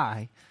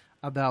shy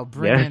about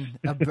bringing,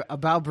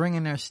 about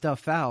bringing their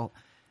stuff out,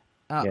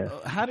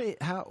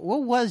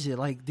 what was it?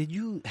 Like, did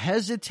you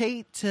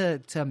hesitate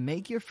to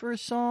make your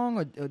first song,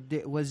 or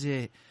was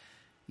it,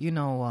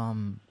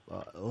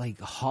 like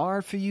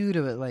hard for you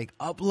to like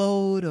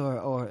upload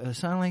or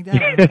something like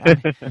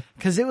that?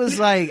 Cause it was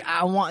like,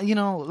 I want,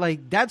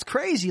 like that's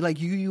crazy. Like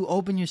you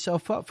open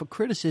yourself up for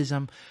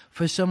criticism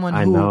for someone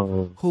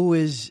who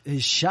is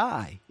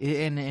shy,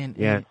 and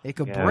it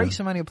could break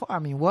somebody apart. I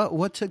mean,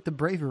 what took the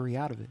bravery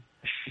out of it?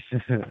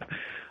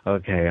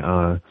 Okay.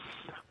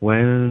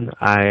 When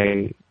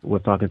I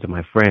was talking to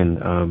my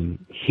friend,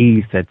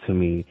 he said to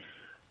me,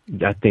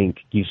 I think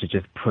you should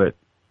just put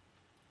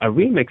a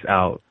remix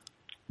out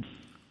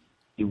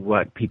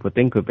what people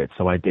think of it.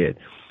 So I did.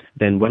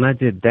 Then when I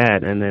did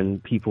that, and then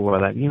people were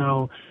like,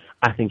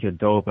 I think you're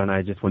dope, and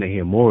I just want to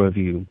hear more of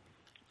you.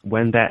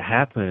 When that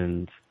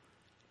happened,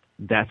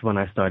 that's when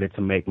I started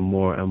to make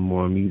more and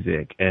more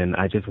music, and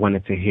I just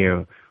wanted to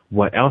hear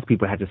what else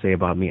people had to say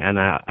about me, and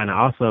I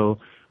also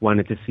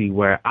wanted to see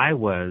where I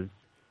was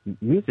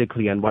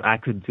musically and what I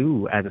could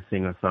do as a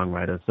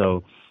singer-songwriter.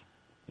 So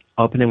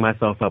opening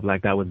myself up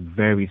like that was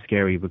very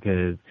scary,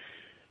 because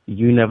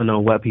you never know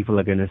what people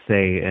are going to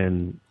say,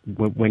 and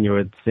when you're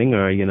a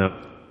singer,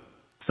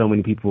 so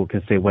many people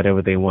can say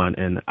whatever they want,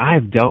 and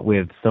I've dealt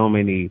with so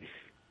many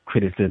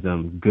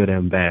criticism, good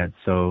and bad.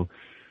 So,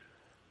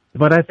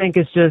 but I think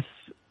it's just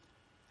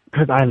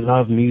because I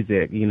love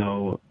music,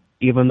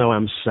 even though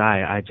I'm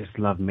shy, I just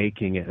love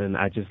making it, and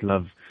I just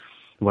love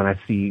when I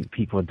see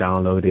people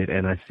download it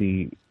and I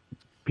see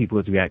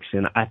people's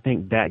reaction. I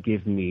think that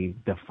gives me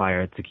the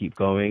fire to keep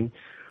going.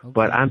 Okay.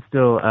 But I'm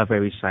still a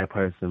very shy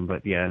person,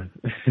 but yeah.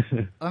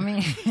 I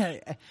mean,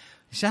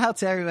 shout out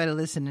to everybody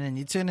listening in.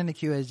 You tune in to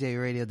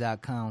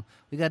QSJRadio.com.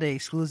 We got an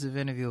exclusive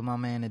interview with my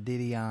man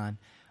Adidion.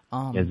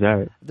 Yes,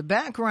 sir. The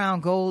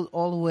background goes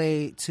all the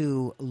way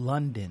to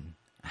London.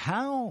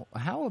 How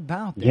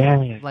about that?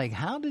 Yeah. Like,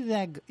 how did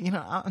that,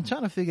 I'm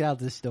trying to figure out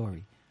this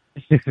story.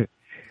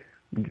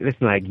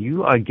 Listen, like,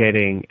 you are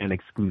getting an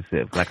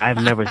exclusive. Like,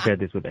 I've never shared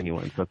this with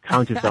anyone, so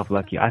count yourself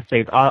lucky. I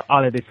saved all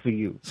of this for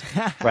you.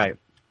 Right.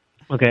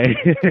 Okay.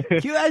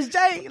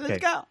 QSJ,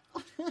 let's go.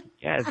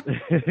 Yes.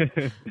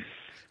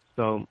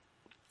 So,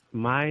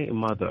 my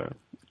mother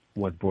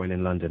was born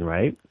in London,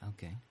 right?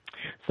 Okay.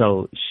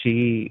 So,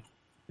 she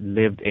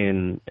lived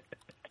in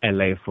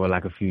LA for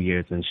like a few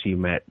years, and she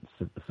met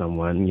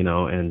someone,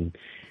 and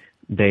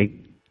they,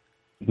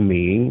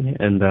 me,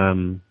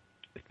 and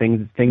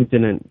things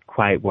didn't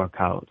quite work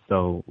out.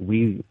 So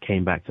we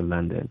came back to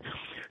London.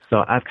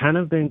 So I've kind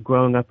of been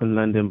growing up in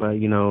London, but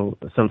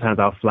sometimes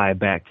I'll fly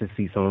back to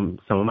see some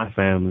of my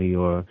family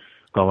or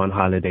go on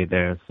holiday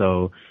there.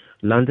 So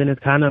London is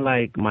kind of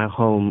like my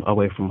home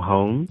away from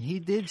home. He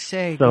did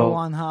say go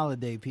on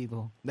holiday,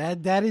 people.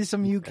 That is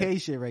some UK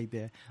shit right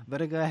there.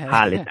 But go ahead.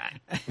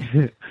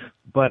 Holiday.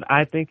 But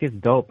I think it's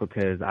dope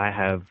because I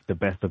have the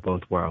best of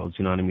both worlds.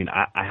 You know what I mean?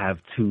 I have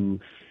two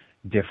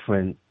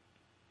different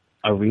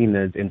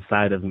arenas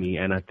inside of me,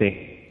 and I think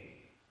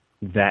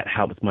that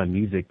helps my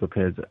music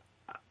because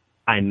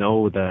I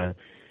know the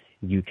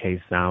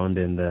UK sound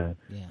and the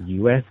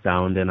US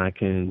sound, and I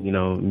can,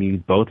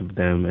 muse both of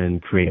them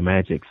and create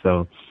magic.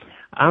 So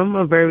I'm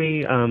a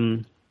very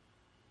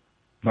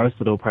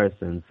versatile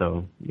person,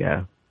 so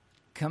yeah.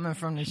 Coming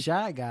from the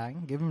shy guy,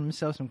 giving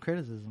himself some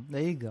criticism.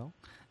 There you go.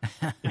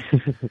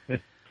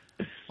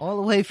 All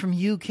the way from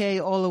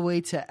UK, all the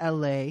way to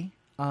LA.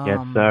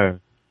 Yes, sir.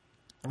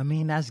 I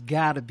mean, that's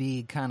got to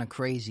be kind of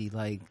crazy.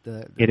 Like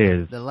it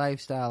is the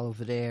lifestyle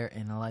over there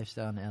and the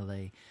lifestyle in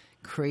LA,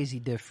 crazy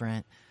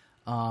different.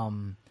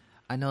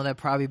 I know that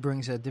probably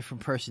brings a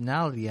different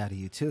personality out of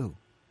you too.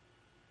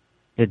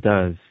 It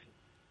does.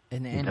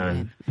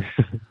 And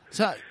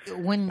so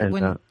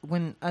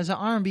when as an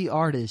R&B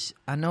artist,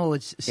 I know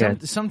it's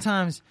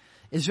sometimes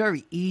it's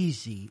very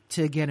easy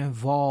to get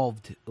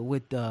involved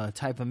with the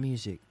type of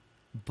music,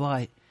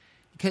 but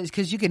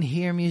because you can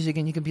hear music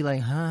and you can be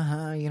like,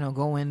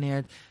 go in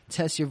there,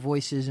 test your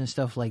voices and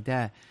stuff like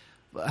that.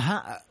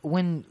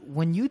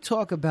 When you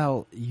talk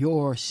about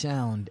your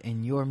sound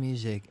and your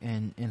music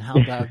and how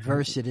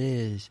diverse it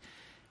is,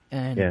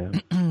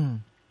 and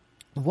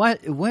what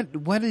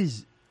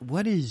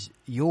is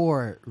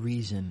your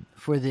reason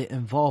for the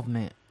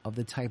involvement of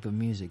the type of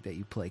music that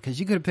you play? Because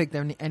you could have picked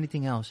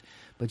anything else,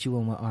 but you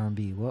went with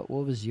R&B. What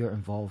was your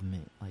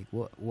involvement? Like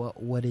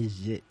what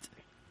is it?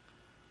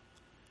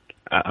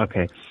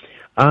 Okay.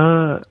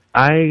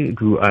 I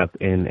grew up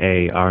in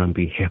a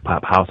R&B hip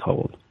hop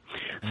household.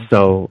 Okay.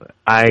 So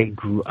I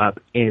grew up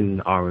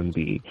in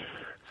R&B.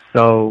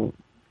 So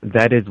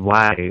that is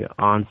why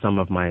on some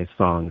of my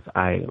songs,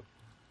 I'm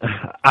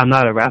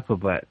not a rapper,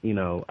 but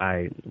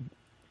I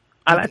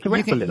like to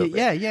rap a little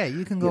bit. Yeah,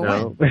 you can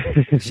go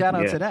in. Shout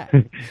out to that.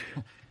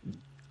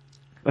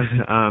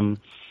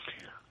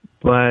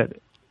 But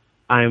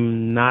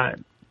I'm not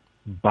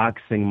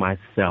boxing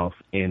myself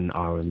in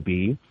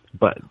R&B.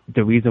 But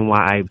the reason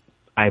why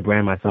I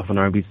brand myself an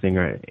R&B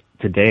singer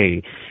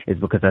today is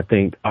because I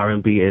think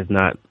R&B is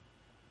not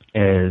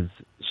as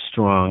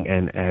strong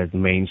and as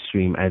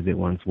mainstream as it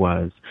once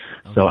was.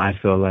 Okay. So I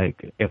feel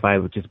like if I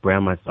would just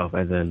brand myself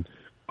as an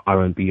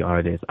R&B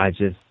artist, I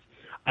just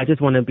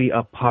want to be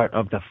a part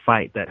of the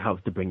fight that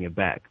helps to bring it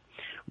back.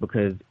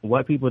 Because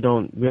what people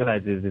don't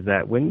realize is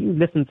that when you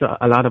listen to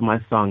a lot of my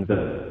songs,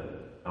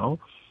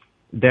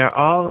 they're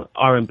all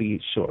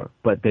R&B, sure,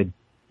 but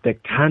they're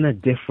kind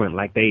of different.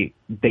 Like they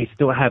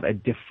still have a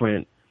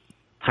different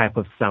type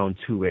of sound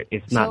to it.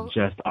 It's not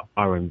just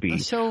R&B.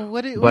 So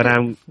what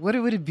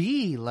would it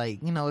be like?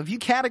 If you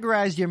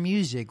categorize your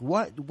music,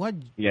 what?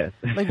 Yes.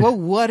 Like what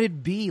would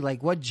it be?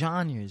 Like what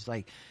genres?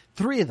 Like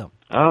 3 of them.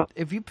 Oh.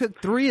 If you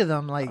pick 3 of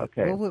them, like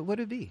okay. What would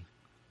it be?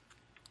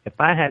 If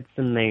I had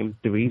to name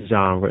 3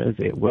 genres,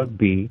 it would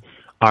be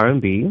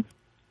R&B,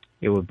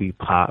 it would be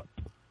pop,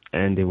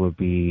 and it would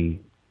be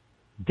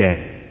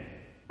dead.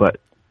 But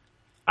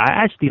I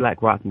actually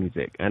like rock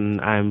music, and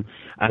I'm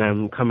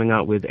coming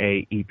out with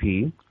a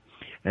EP,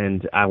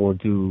 and I will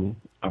do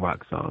a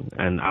rock song,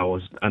 and I'll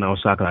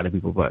shock a lot of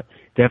people, but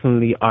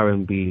definitely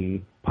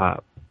R&B,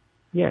 pop,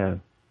 yeah.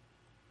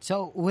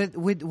 So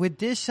with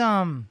this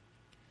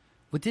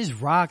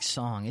rock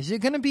song, is it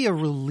going to be a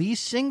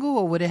release single,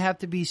 or would it have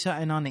to be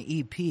something on the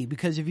EP?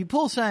 Because if you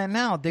pull something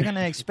out, they're going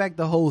to expect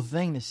the whole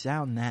thing to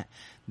sound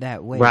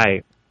that way,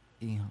 right?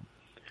 You know.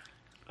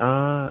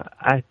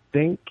 I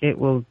think it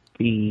will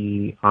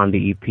be on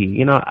the EP.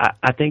 You know,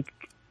 I think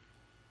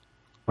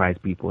surprise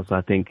people. So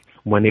I think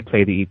when they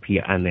play the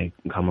EP and they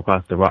come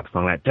across the rock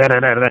song like da da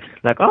da da,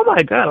 like oh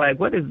my god, like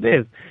what is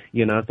this?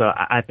 You know, so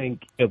I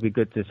think it'll be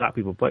good to shock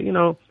people. But you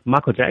know,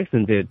 Michael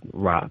Jackson did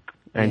rock,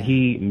 and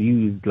he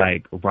used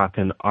like rock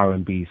and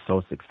R&B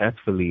so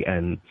successfully,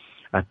 and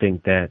I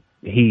think that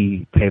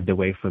he paved the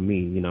way for me.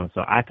 You know,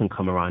 so I can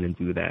come around and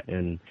do that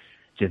and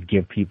just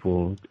give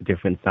people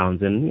different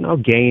sounds and you know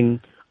gain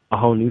a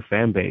whole new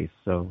fan base.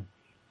 So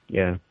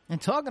yeah.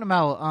 And talking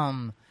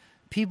about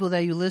people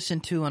that you listen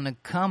to on the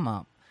come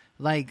up,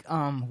 like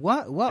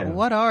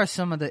what are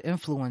some of the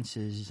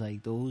influences,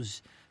 like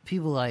those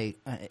people, like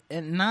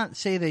and not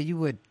say that you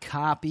would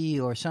copy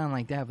or something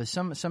like that, but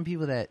some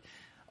people that,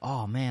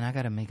 oh man, I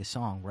gotta make a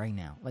song right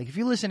now. Like if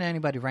you listen to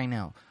anybody right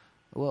now,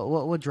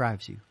 what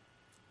drives you?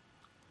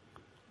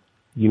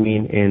 You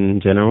mean in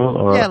general,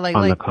 or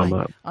on the come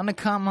up? On the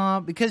come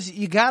up, because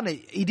you gotta,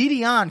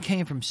 Ididion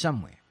came from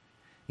somewhere.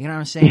 You know what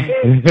I'm saying?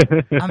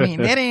 I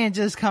mean, they didn't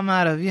just come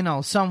out of, you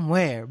know,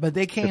 somewhere, but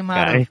they came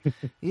out of,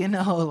 you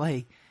know,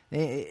 like,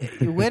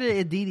 where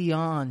did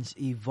Ididion's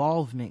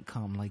evolvement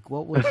come? Like,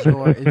 what was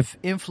your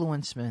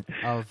influencement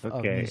of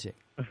music?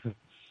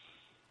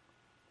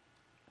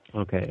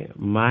 Okay,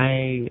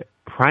 my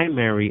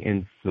primary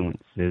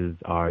influences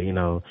are, you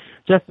know,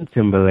 Justin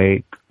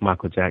Timberlake,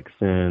 Michael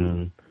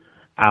Jackson,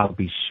 I'll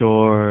Be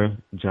Sure,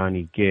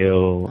 Johnny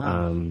Gill,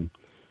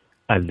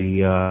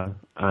 Aaliyah,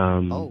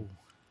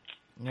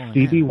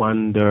 Stevie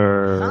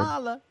Wonder,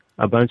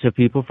 a bunch of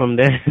people from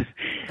there.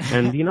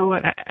 And you know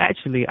what? I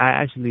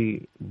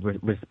actually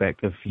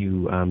respect a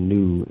few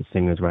new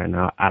singers right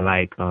now. I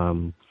like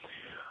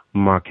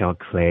Markel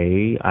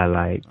Clay. I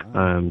like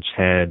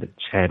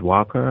Chad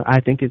Walker, I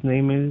think his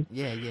name is.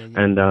 Yeah.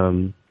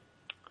 And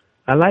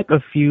I like a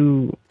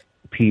few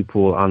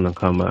people on the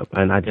come up,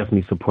 and I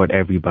definitely support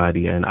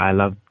everybody. And I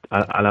love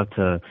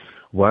to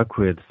work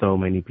with so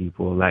many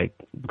people, like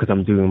because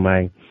I'm doing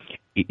my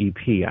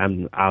EP.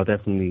 I'll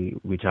definitely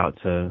reach out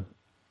to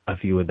a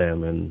few of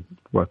them and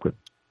work with.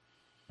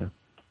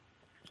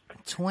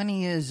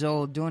 20 years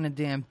old, doing a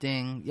damn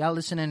thing. Y'all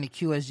listening to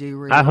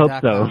QSJRadio.com. I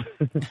hope so.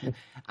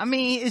 I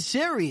mean, it's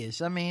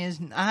serious. I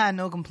mean, I had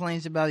no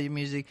complaints about your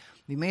music.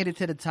 You made it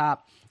to the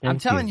top. I'm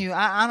telling you,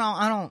 I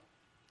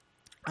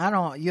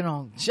don't, you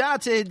know, shout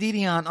out to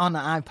Didion on the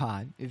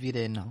iPod, if you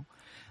didn't know.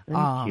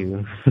 Thank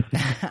you.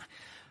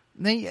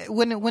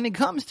 When it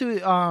comes to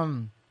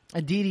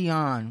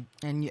Didion,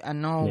 and I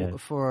know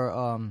for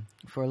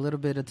a little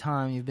bit of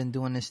time you've been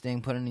doing this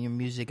thing, putting your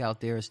music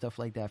out there and stuff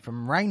like that.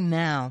 From right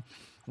now,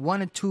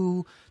 1 or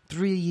 2,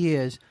 3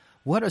 years,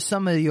 what are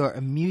some of your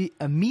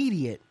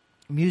immediate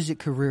music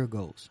career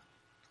goals?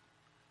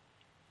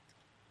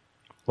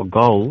 Well,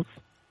 goals?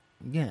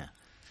 Yeah.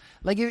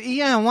 Like,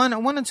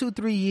 1 or 2,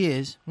 3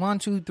 years, 1,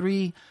 2,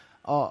 3,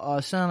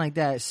 or something like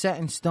that, set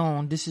in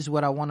stone. This is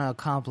what I want to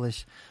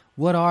accomplish.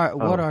 What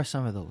are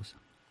some of those?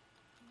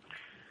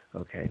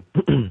 Okay.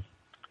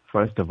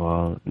 First of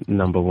all,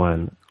 number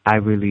one, I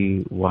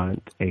really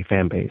want a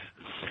fan base.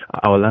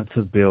 I would love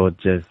to build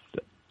just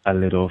a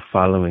little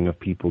following of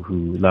people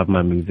who love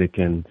my music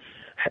and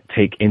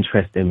take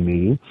interest in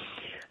me.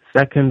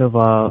 Second of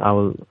all, I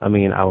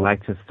would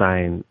like to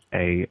sign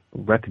a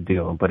record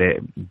deal, but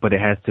it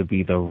has to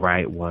be the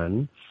right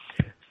one.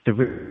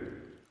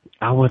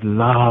 I would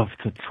love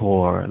to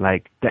tour.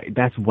 Like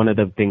that's one of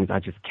the things I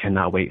just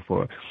cannot wait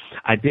for.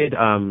 I did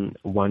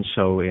one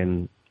show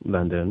in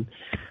London,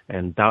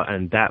 and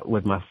that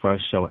was my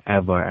first show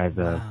ever as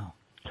a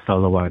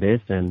solo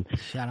artist, and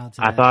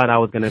I thought I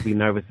was going to be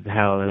nervous as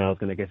hell and I was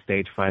going to get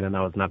stage fright and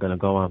I was not going to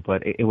go on,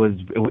 but it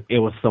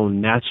was so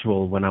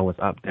natural when I was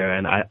up there,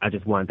 and I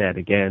just want that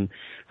again.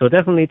 So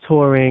definitely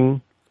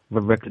touring, a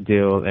record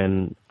deal,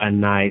 and a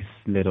nice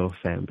little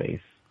fan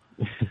base.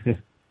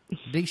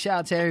 Big shout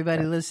out to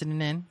everybody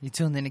listening in. You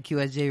tuned in to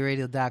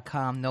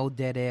QSJRadio.com. No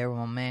dead air,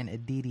 my man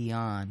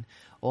Ididion,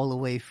 all the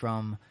way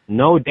from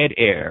No Dead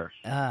Air.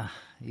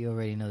 You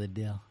already know the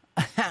deal.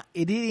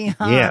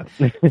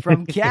 Ididion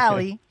from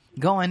Cali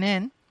going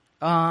in.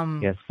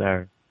 Yes,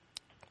 sir.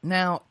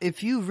 Now,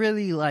 if you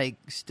really like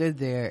stood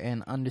there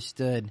and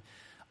understood,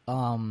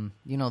 you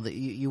know,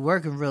 you're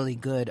working really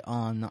good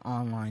on the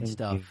online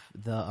stuff.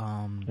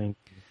 Thank you.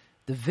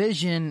 The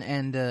vision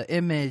and the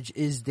image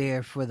is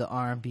there for the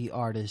R&B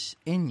artist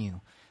in you.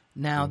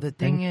 Now, the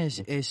thing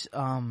is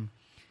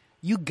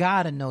you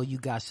gotta know you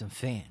got some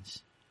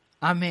fans.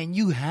 I mean,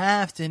 you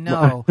have to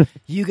know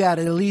you got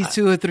at least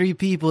 2 or 3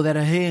 people that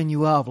are hitting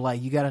you up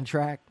like, you got a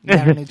track, you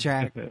got a new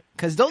track,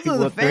 because those are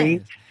the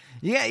fans.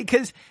 Yeah,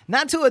 because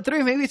not 2 or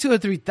 3, maybe 2 or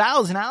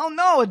 3,000. I don't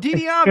know.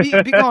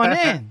 DDR be going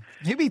in.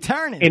 He be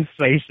turning.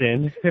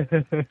 Inflation.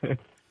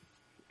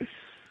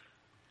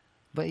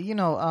 But you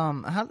know,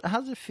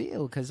 how's it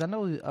feel? Because I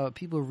know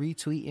people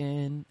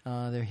retweeting,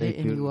 they're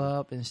hitting you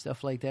up and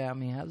stuff like that. I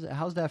mean,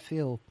 how's that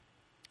feel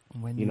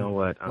when you know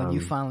what? When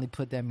you finally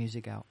put that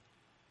music out?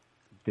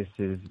 This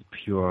is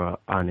pure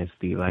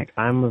honesty. Like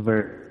I'm a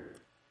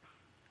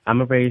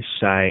very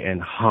shy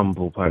and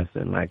humble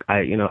person. Like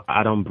I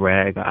don't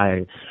brag.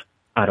 I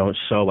don't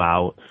show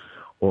out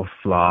or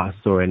floss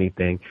or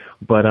anything.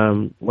 But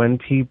when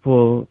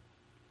people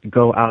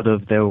go out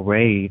of their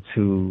way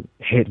to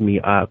hit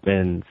me up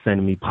and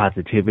send me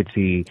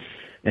positivity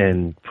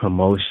and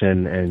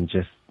promotion and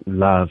just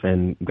love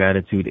and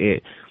gratitude,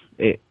 it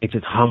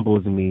just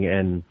humbles me,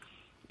 and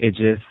it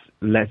just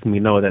lets me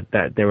know that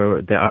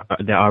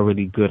there are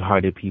really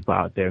good-hearted people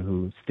out there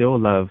who still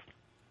love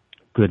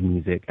good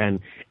music. And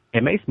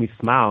it makes me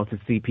smile to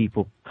see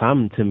people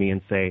come to me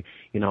and say,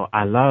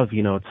 I love,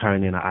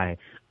 turning. I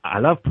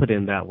love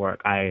putting that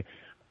work. I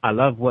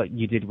love what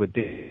you did with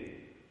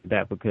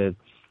that, because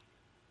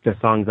the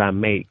songs I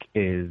make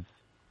is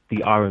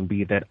the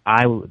R&B that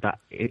I want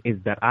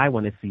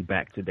to see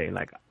back today.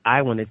 Like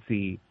I want to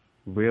see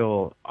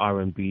real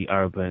R&B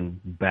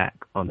urban back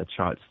on the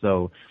charts.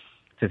 So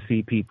to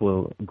see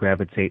people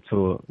gravitate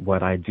to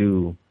what I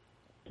do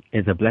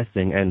is a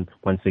blessing. And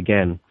once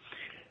again,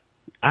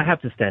 I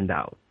have to stand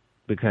out,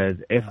 because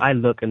if I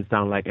look and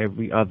sound like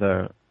every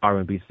other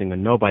R&B singer,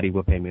 nobody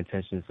will pay me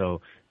attention. So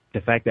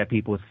the fact that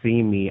people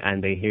see me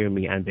and they hear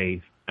me and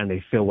they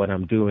feel what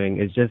I'm doing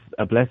is just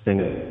a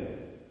blessing.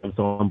 I'm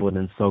so humbled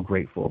and so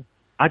grateful.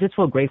 I just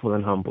feel grateful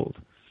and humbled.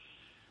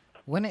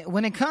 When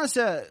it comes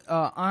to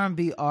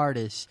R&B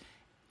artists,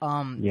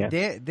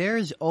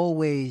 there's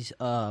always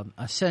a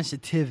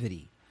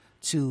sensitivity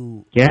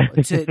to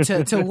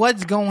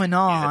what's going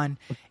on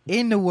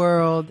in the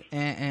world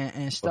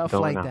and stuff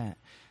like that.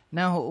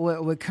 Now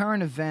with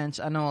current events,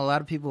 I know a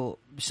lot of people.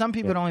 Some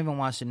people don't even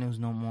watch the news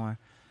no more.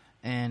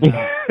 And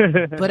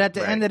but at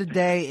the end of the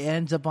day, it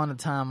ends up on the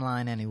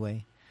timeline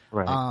anyway.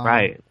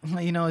 Right.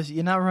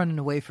 You're not running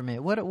away from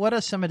it. What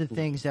are some of the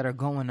things that are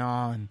going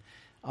on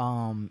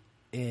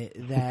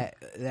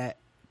that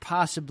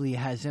possibly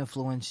has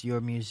influenced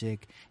your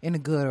music in a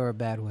good or a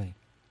bad way?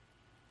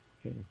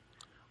 Okay.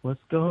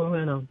 What's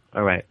going on?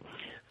 All right.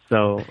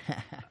 So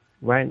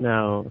right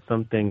now,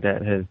 something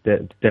that has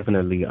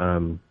definitely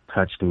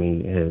touched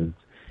me has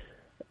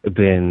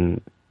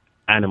been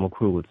animal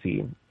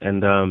cruelty.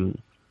 And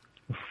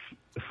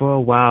for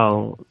a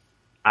while,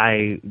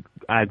 I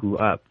grew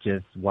up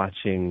just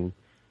watching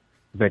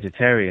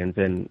vegetarians,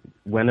 and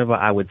whenever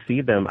I would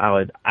see them,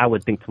 I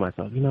would think to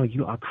myself,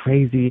 you are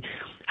crazy.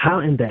 How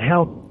in the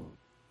hell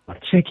a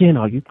chicken?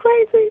 Are you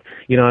crazy?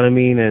 You know what I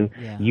mean? And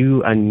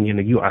you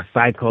are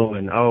psycho,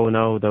 and oh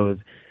no, those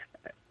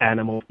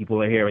animal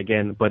people are here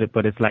again. But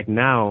it's like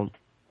now,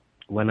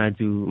 when I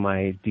do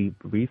my deep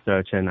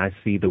research and I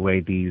see the way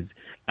these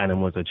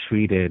animals are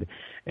treated,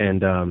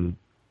 and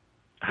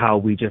how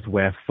we just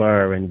wear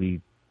fur and we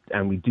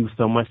do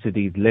so much to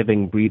these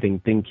living, breathing,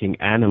 thinking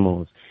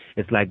animals.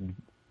 It's like,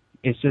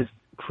 it's just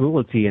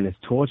cruelty and it's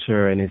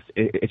torture and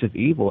it's just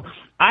evil.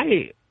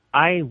 I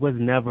was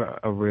never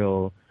a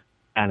real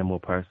animal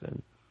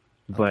person,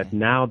 but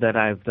now that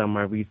I've done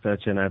my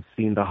research and I've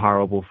seen the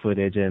horrible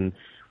footage, and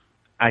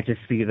I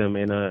just see them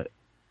in a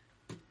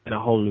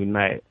whole new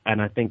light,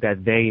 and I think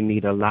that they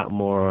need a lot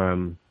more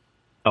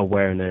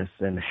awareness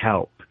and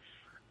help.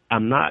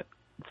 I'm not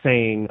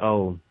saying,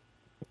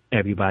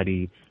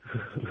 everybody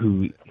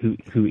who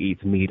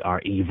eats meat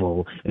are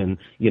evil. And,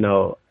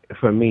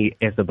 for me,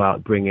 it's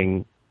about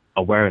bringing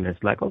awareness.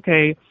 Like,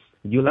 okay,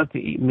 you love to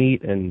eat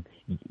meat and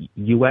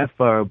you wear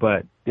fur,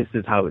 but this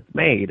is how it's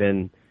made.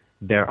 And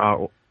there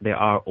are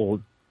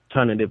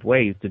alternative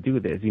ways to do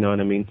this. You know what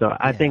I mean? So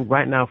I think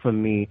right now for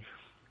me,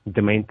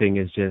 the main thing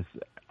is just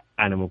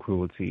animal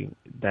cruelty.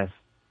 That's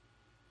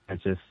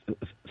just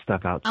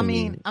stuck out to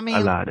me a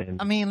lot.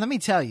 I mean, let me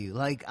tell you,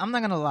 like, I'm not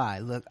going to lie.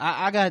 Look,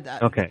 I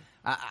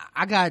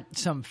got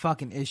some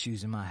fucking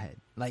issues in my head.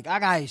 Like, I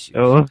got issues.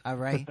 Oh. All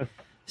right.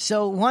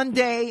 So one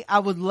day I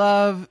would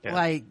love,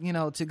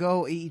 to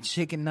go eat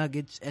chicken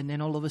nuggets, and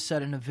then all of a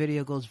sudden a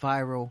video goes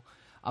viral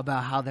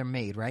about how they're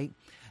made, right?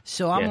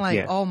 So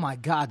I'm oh my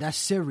God, that's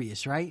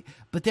serious, right?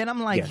 But then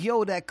I'm like,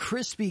 yo, that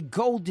crispy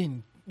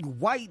golden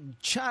white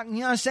chocolate, you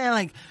know what I'm saying?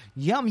 Like,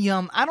 yum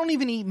yum. I don't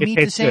even eat meat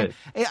the same.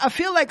 Good. I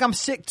feel like I'm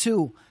sick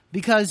too,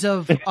 because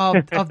of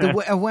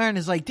the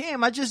awareness. Like,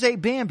 damn, I just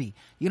ate Bambi.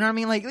 You know what I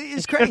mean? Like,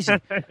 it's crazy.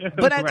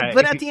 But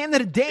at the end of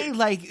the day,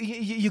 like,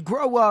 you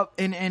grow up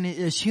and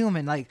it's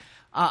human. Like,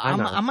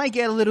 I might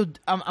get a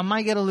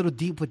little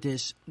deep with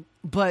this,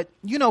 but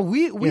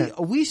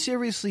we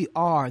seriously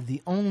are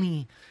the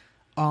only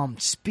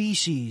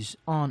species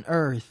on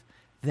Earth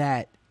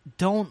that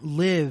don't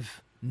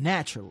live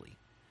naturally.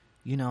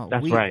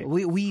 That's right.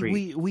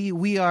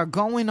 We are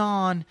going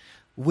on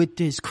with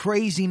this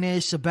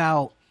craziness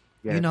about,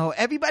 Yes. you know,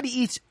 everybody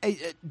eats,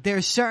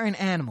 there's certain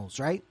animals,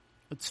 right?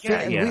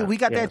 We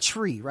got that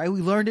tree, right?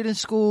 We learned it in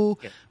school.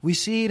 Yeah. We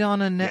see it on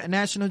the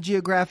National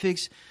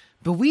Geographics,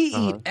 but we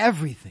eat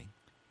everything.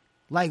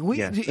 Like you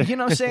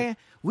know what I'm saying?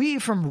 We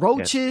eat from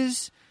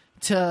roaches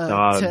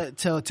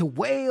to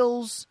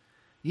whales,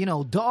 you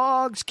know,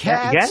 dogs,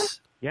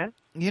 cats. Yeah.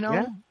 You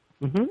know,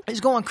 Mm-hmm. it's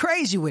going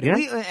crazy with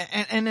it.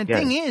 And the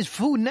thing is,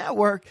 Food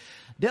Network,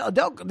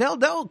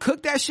 they'll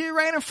cook that shit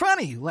right in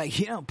front of you. Like,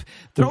 you know,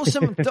 throw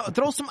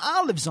some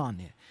olives on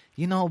there.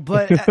 You know,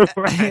 but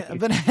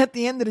but at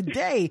the end of the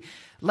day,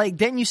 like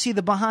then you see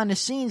the behind the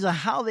scenes of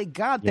how they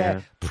got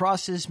that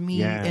processed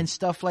meat and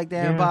stuff like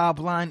that, and blah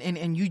blah,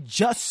 and you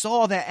just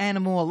saw that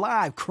animal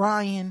alive,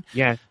 crying,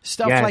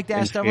 stuff like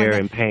that, stuff like that,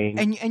 and pain.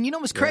 And you know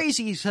what's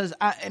crazy because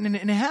and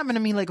it happened to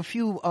me like a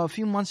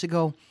few months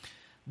ago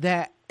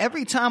that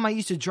every time I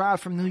used to drive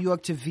from New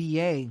York to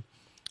VA,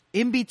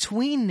 in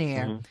between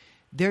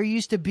there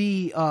used to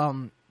be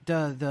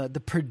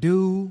the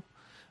Purdue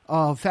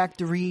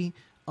factory.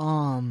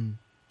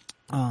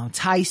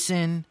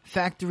 Tyson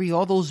factory,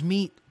 all those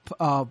meat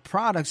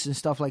products and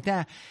stuff like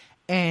that.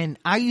 And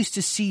I used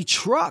to see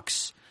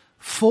trucks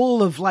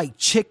full of like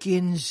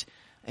chickens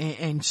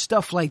and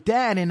stuff like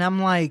that. And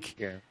I'm like,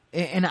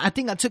 and I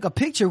think I took a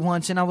picture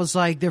once and I was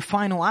like, their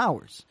final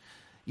hours.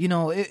 You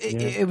know,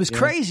 it was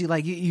crazy.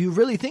 Like you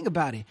really think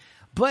about it.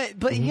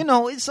 But you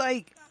know, it's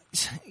like,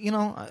 you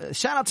know,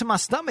 shout out to my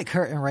stomach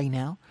hurting right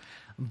now.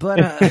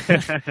 But,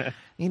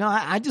 you know,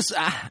 I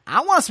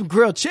want some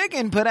grilled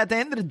chicken, but at the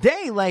end of the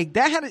day, like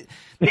that had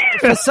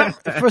to,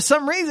 for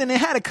some reason it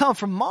had to come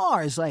from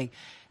Mars. Like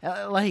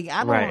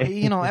I don't,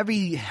 you know,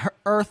 every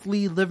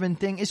earthly living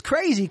thing is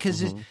crazy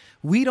because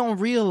we don't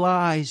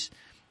realize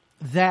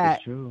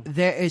that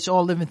it's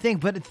all living thing.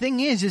 But the thing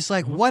is, it's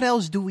like, what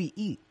else do we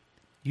eat?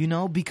 You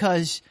know,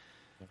 because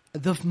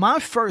my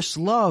first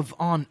love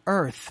on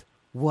earth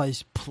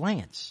was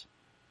plants.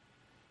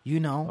 You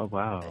know, oh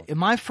wow!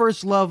 My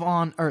first love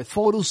on earth,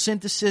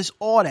 photosynthesis,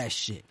 all that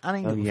shit. I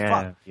didn't give a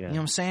fuck. Yeah. You know what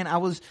I'm saying? I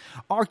was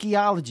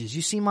archaeologist.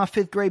 You see my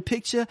 5th grade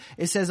picture?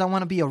 It says I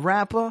want to be a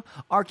rapper,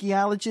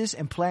 archaeologist,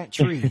 and plant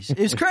trees.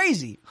 It's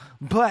crazy.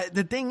 But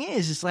the thing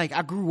is, it's like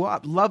I grew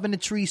up loving the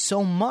trees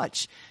so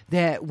much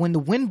that when the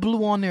wind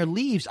blew on their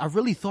leaves, I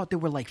really thought they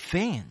were like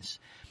fans.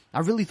 I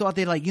really thought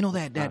they like, you know,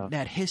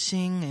 that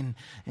hissing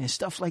and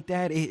stuff like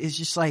that. It's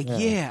just like,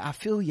 I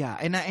feel ya.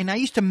 And I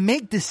used to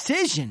make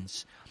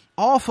decisions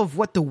off of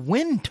what the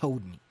wind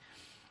told me.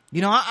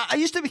 You know, I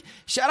used to be,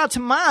 shout out to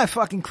my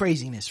fucking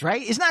craziness,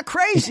 right? It's not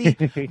crazy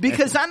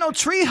because I know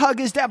tree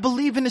huggers that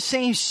believe in the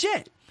same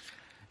shit.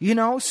 You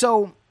know,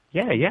 so.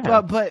 Yeah.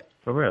 But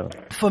for real.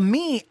 For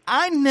me,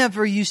 I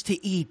never used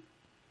to eat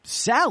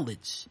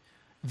salads,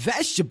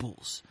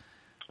 vegetables,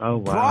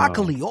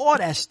 broccoli, all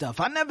that stuff.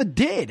 I never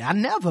did.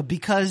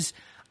 Because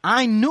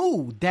I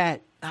knew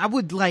that I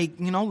would like,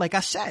 you know, like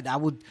I said, I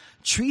would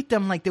treat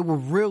them like they were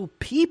real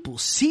people,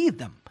 see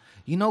them.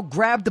 You know,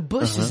 grab the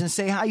bushes and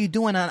say, "How you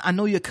doing? I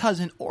know your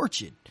cousin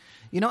Orchard."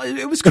 You know,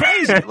 it was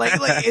crazy.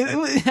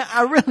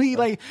 I really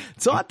like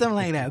taught them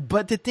like that.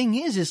 But the thing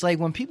is, it's like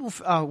when people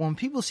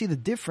see the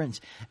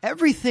difference,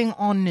 everything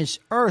on this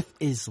earth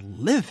is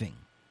living.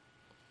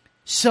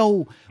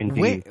 So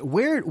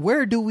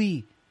where do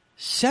we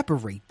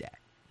separate that?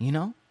 You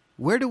know,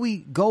 where do we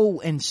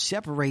go and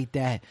separate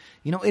that?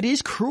 You know, it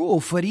is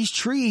cruel for these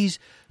trees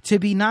to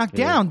be knocked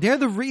down. They're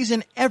the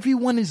reason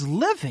everyone is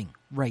living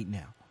right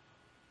now.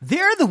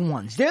 They're the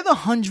ones. They're the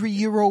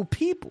 100-year-old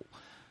people.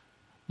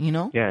 You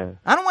know? Yeah.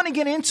 I don't want to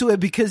get into it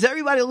because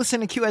everybody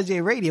listening to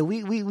QSJ Radio,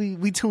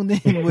 we tuned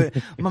in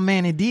with my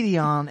man Aditi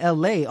on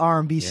LA,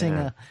 R&B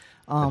singer,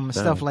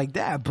 stuff like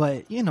that.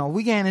 But, you know,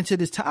 we getting into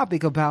this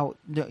topic about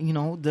the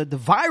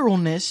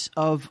viralness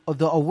of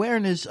the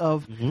awareness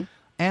of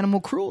animal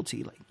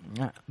cruelty.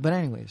 Like, but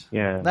anyways,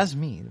 that's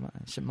me.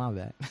 My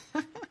bad.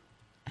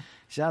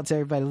 Shout out to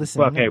everybody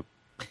listening. Well, okay.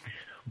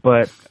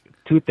 But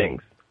 2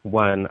 things.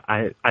 One,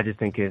 I just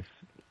think it's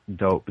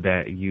dope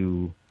that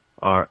you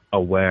are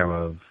aware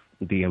of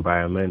the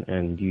environment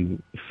and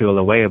you feel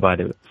a way about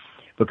it,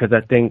 because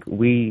I think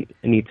we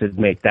need to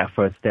make that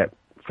first step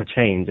for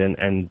change,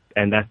 and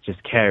that's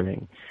just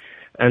caring.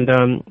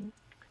 And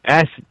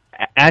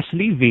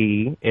Ashley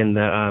V in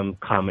the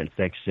comment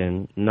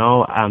section,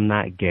 no, I'm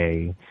not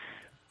gay.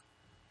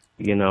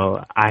 You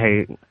know,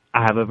 I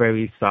have a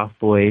very soft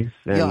voice.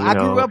 And, I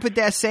grew up with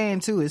that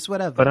saying too. It's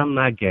whatever. But I'm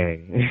not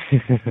gay.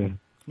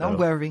 Don't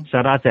worry.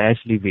 Shout out to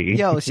Ashley V.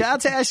 Shout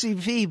out to Ashley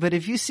V. But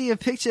if you see a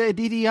picture of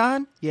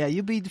Didion,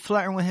 you'll be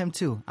flirting with him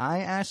too. I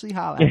ain't Ashley,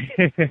 holla.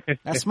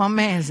 That's my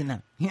man's in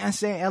them. You know what I'm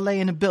saying? LA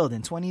in the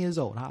building, 20 years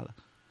old, holla.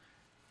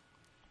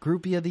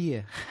 Groupie of the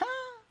year.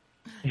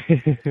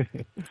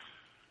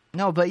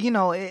 No, but you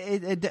know,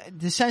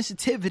 the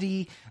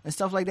sensitivity and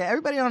stuff like that,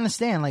 everybody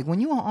understand. Like when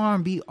you're an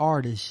R&B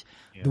artist,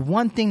 the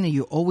one thing that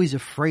you're always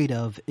afraid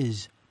of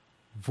is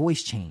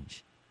voice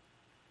change.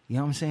 You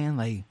know what I'm saying?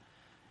 Like,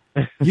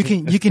 you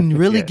can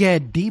really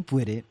get deep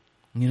with it.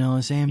 You know what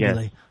I'm saying? Be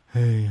like,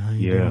 hey, how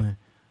you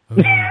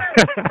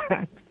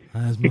doing?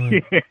 That's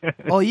mine.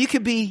 Or you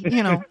could be,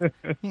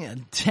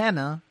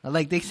 tenor.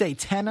 Like they say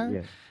tenor.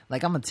 Yeah.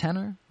 Like I'm a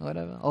tenor or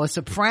whatever. Or a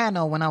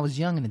soprano when I was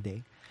young in the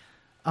day.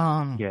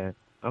 Yeah.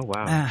 Oh,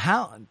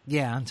 wow.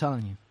 Yeah, I'm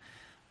telling you.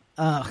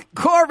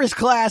 Chorus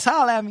class,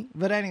 holla at me.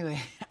 But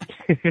anyway.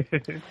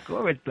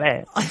 Chorus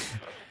class.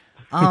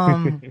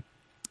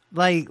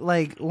 Like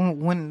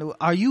when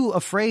are you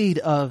afraid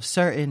of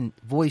certain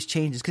voice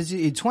changes? Because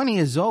you're 20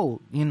 years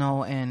old,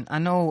 and I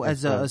know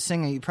as a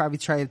singer, you probably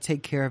try to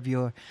take care of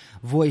your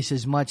voice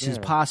as much as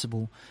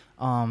possible.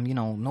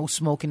 No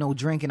smoking, no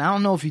drinking. I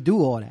don't know if you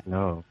do all that.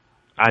 No,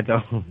 I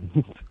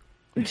don't.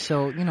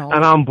 So, And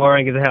I'm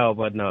boring as hell,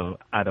 but no,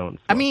 I don't.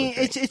 I mean,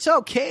 it's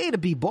okay to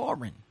be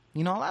boring. A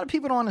lot of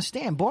people don't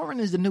understand. Boring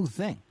is the new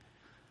thing.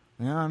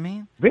 You know what I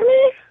mean?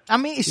 Really? I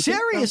mean,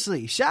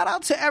 seriously, shout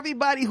out to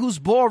everybody who's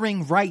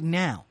boring right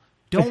now.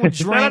 Don't drink.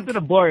 Shout out to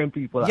the boring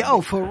people.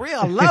 Yo, for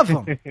real, I love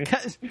them.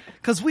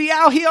 Cause we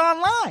out here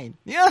online.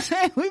 You know what I'm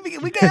saying?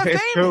 We getting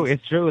famous.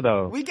 It's true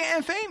though. We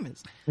getting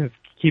famous.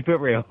 Keep it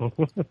real. You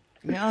know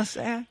what I'm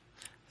saying?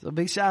 So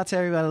big shout out to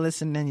everybody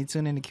listening. You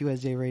tune in to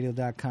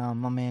QSJRadio.com.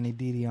 My man,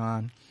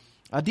 Didion.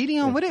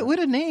 Didion, where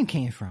the name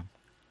came from?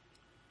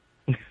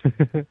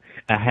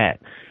 A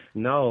hat.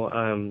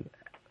 No,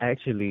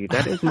 actually,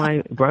 that is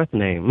my birth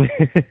name.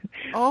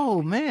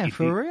 Oh man,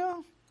 for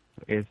real?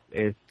 It's.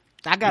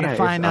 I gotta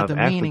find out the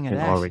meaning of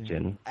that.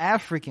 Origin.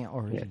 African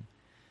origin.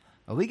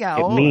 Yeah. Oh, we got.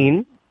 It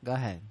means. Go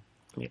ahead.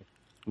 It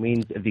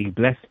means the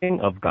blessing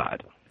of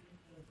God.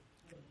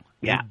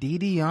 Yeah.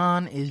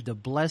 Didion is the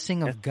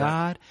blessing of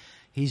God.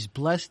 He's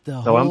blessed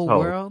the So whole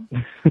world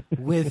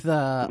with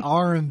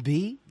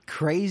R&B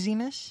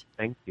craziness.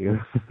 Thank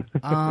you.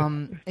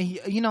 And,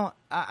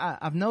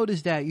 I've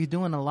noticed that you're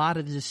doing a lot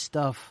of this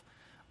stuff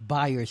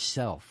by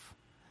yourself.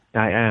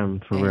 I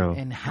am, for real.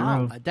 And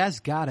how? That's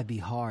got to be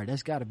hard.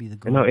 That's got to be the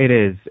goal. No, it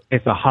is.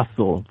 It's a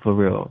hustle, for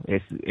real.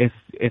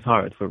 It's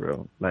hard, for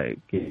real. Like,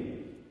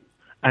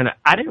 and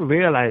I didn't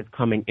realize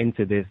coming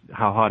into this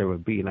how hard it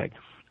would be. Like,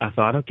 I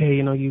thought, okay,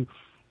 you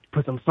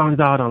put some songs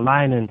out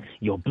online and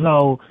you'll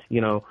blow,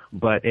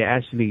 but it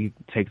actually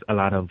takes a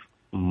lot of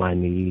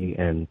money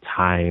and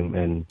time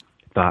and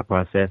thought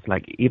process.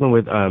 Like, even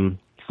with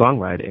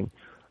songwriting,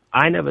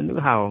 I never knew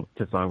how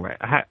to songwrite.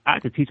 I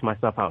had to teach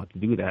myself how to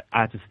do that.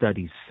 I had to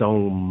study so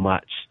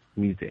much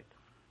music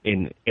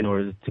in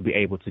order to be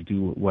able to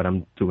do what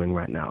I'm doing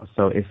right now.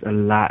 So it's a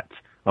lot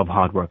of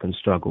hard work and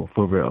struggle,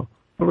 for real.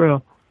 For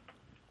real.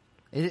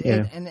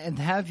 And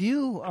have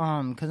you,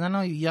 because I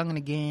know you're young in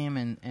the game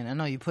and I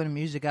know you're putting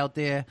music out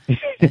there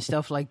and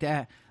stuff like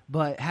that,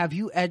 but have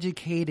you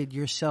educated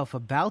yourself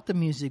about the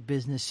music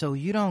business so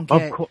you don't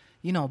get,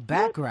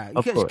 background?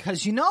 Because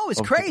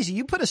it's crazy.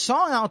 You put a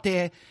song out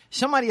there,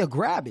 somebody will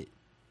grab it.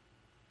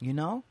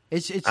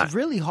 It's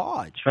really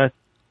hard. Trust.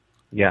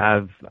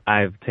 Yeah,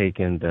 I've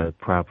taken the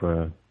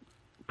proper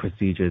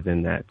procedures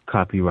in that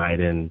copyright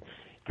and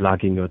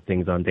logging your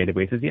things on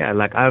databases. Yeah,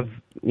 like I've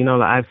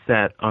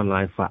sat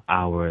online for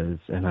hours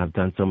and I've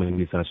done so many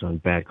research on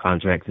bad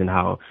contracts and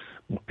how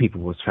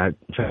people will try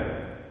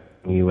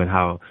you and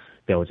how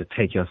they will just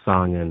take your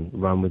song and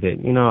run with it.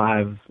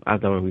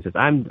 I've done my research.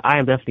 I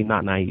am definitely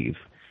not naive.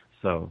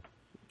 So,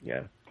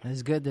 yeah.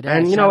 That's good to that.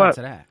 And shout out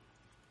to that.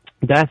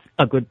 That's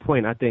a good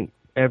point. I think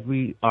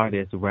every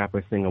artist,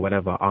 rapper, singer,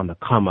 whatever, on the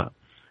come up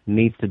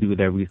needs to do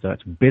their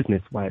research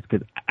business-wise,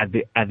 because at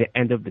the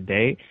end of the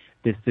day,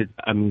 this is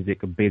a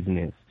music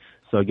business.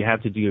 So you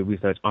have to do your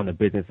research on the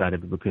business side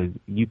of it, because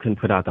you can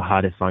put out the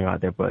hottest song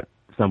out there, but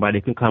somebody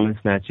can come and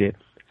snatch it.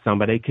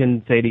 Somebody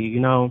can say to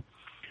you,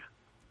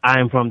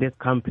 I'm from this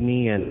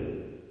company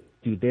and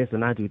do this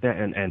and I do that,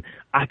 and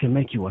I can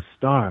make you a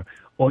star.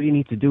 All you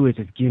need to do is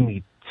just give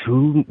me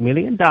 $2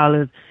 million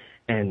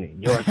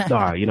and you're a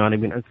star. You know what I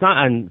mean?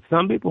 And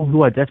some people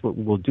who are desperate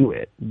will do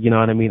it. You know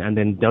what I mean? And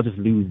then they'll just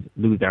lose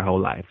their whole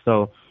life.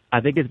 So I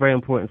think it's very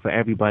important for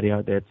everybody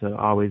out there to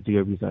always do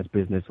your research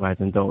business-wise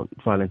and don't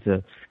fall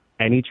into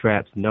any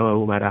traps,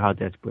 no matter how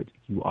desperate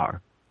you are.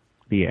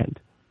 The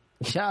end.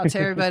 Shout out to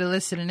everybody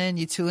listening in.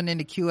 You tune in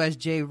to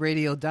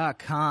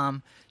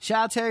QSJRadio.com.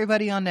 Shout out to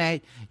everybody on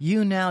that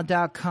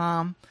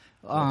YouNow.com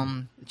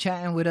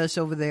chatting with us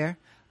over there.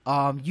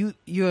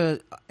 You're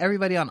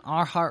everybody on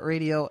our Heart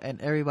Radio and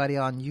everybody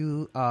on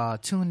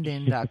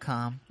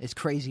TunedIn.com. It's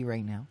crazy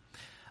right now.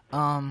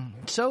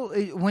 So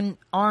when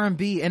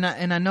R&B and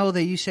I know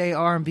that you say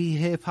R&B,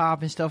 hip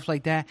hop and stuff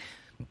like that,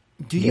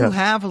 do you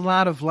have a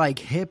lot of like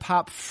hip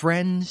hop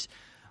friends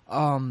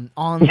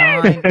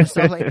online and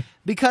stuff like,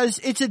 because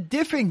it's a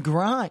different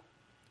grind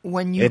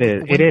when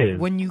you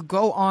when you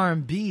go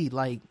R&B.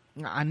 Like,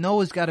 I know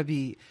it's got to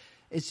be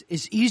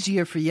it's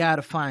easier for y'all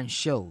to find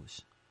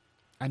shows.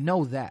 I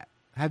know that.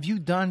 Have you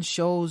done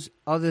shows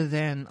other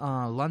than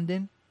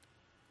London?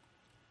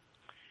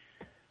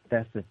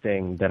 That's the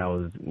thing that I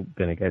was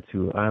gonna get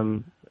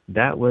to.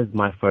 That was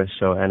my first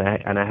show, and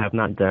I have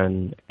not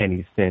done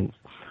any since.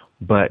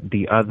 But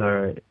the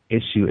other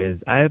issue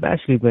is I have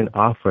actually been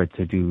offered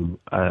to do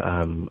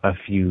a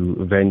few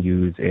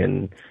venues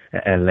in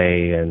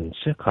LA and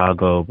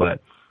Chicago, but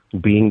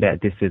being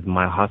that this is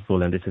my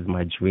hustle and this is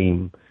my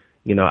dream,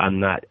 you know, I'm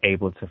not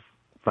able to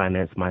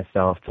finance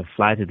myself to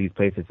fly to these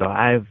places. So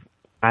I've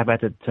had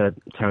to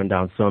turn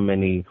down so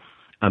many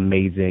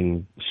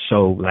amazing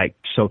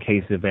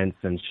showcase events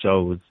and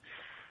shows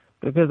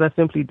because I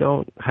simply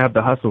don't have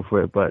the hustle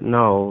for it. But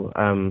no,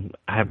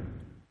 I have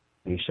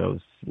many shows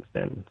since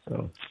then.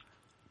 So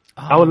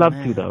I would love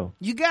to, though.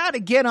 You got to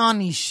get on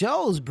these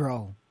shows,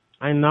 bro.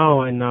 I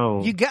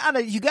know. You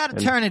gotta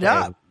turn it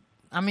up.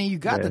 I mean, you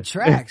got the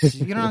tracks.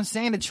 You know what I'm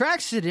saying? The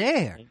tracks are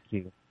there. Thank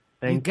you.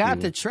 You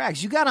got the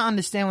tracks. You got to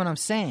understand what I'm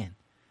saying.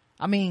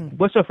 I mean,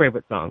 what's your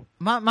favorite song?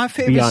 My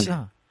favorite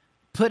song.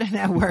 Put in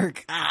that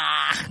work.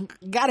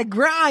 Gotta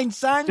grind,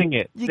 son. Sing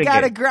it. You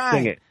gotta grind.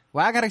 Sing it.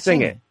 Well, I gotta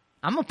sing it.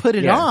 I'm gonna put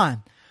it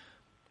on.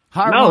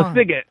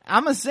 Sing it.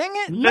 I'm gonna sing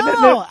it? No,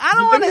 I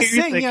don't want to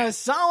sing your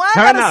song. I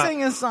gotta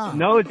sing a song.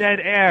 No dead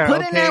air.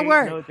 Put in that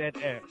work. No dead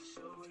air.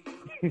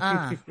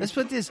 Let's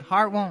put this.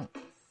 Heart won't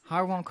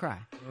cry.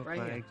 Oh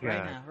Right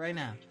here. Right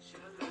now.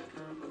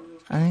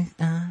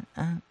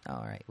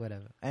 All right,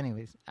 whatever.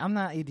 Anyways, I'm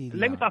not EDD.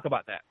 Let me talk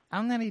about that.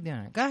 I'm not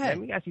EDD. Go ahead.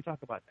 Let me actually talk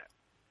about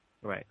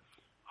that. Right.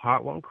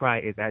 Heart Won't Cry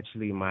is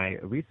actually my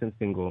recent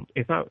single.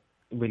 It's not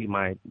really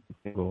my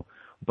single,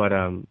 but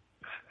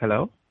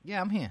hello?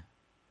 Yeah, I'm here.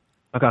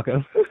 Okay.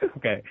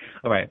 Okay.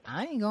 All right.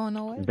 I ain't going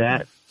nowhere.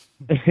 I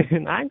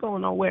ain't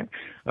going nowhere.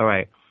 All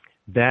right.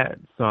 That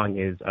song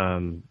is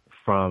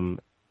from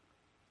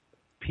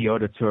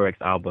Piotr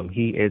Turek's album.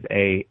 He is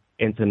a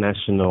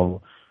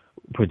international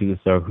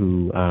producer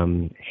who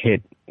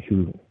hit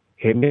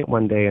me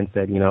one day and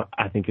said, you know,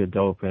 I think you're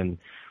dope, and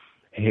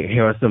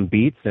here are some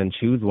beats, and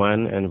choose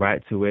one and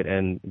write to it,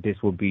 and this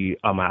will be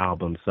on my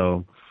album.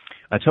 So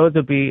I chose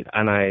the beat,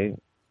 and I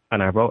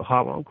wrote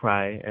Heart Won't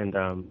Cry, and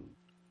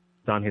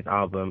it's on his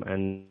album,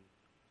 and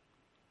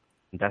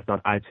that's on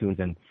iTunes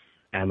and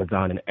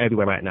Amazon and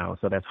everywhere right now.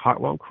 So that's Heart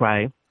Won't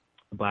Cry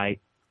by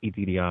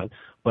E.D. Dion,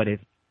 but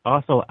it's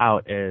also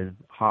out as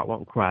Heart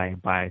Won't Cry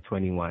by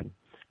 21,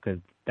 because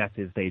that's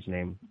his stage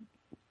name,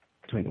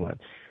 21.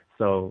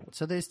 So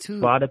there's two. A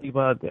lot of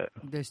people out there.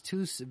 There's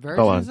two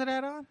versions of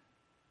that on?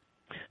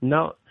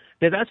 No,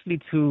 there's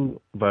actually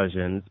two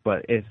versions,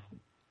 but it's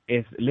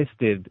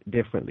listed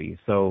differently.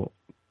 So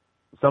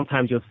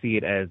sometimes you'll see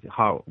it as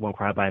Heart Won't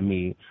Cry by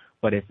me,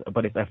 but it's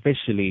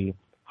officially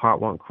Heart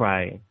Won't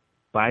Cry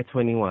by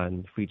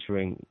 21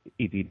 featuring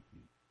E.D.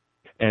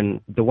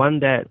 And the one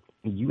that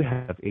you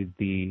have is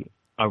the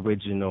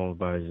original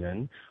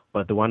version,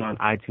 but the one on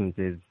iTunes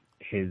is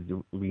his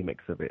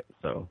remix of it.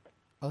 So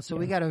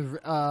we got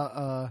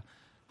a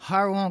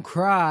Heart Won't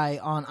Cry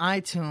on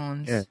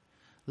iTunes. Yeah.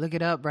 Look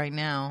it up right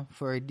now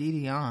for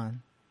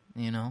Dion,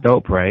 you know.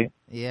 Dope, right?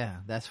 Yeah,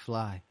 that's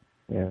fly.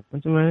 Yeah.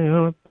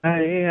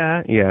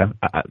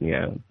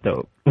 Yeah,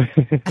 dope.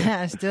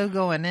 Still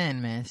going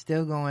in, man.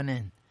 Still going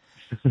in.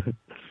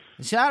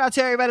 Shout out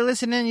to everybody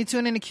listening. You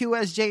tune in to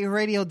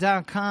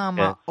QSJRadio.com.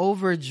 Yeah. I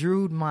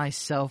overdrewed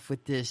myself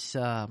with this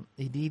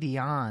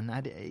Dion.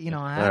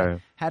 I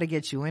had to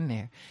get you in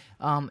there.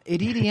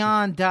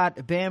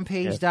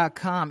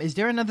 Edidion.bandpage.com. Is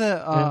there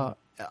another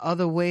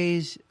other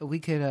ways we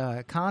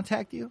could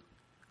contact you?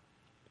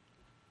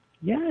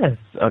 Yes.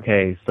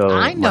 Okay. So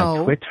I know.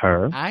 My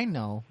Twitter. I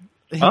know.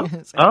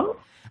 Oh.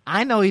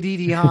 I know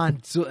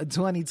Edidion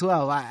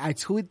 2012. I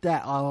tweet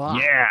that a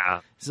lot.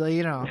 Yeah. So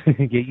you know.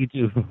 Yeah, you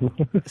do.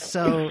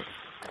 So,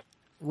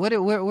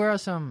 where are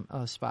some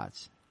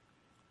spots?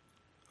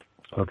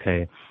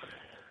 Okay.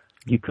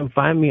 You can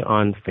find me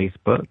on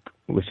Facebook,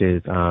 which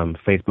is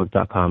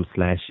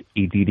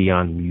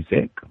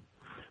facebook.com/EDDionmusic.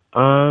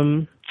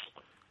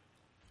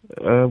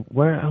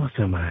 Where else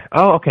am I?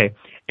 Oh, okay.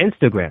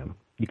 Instagram.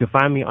 You can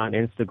find me on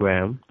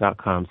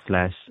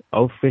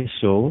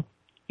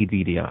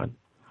Instagram.com/official_EDDion.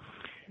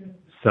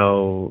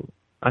 So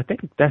I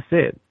think that's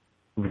it.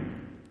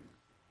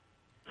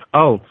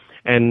 Oh,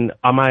 and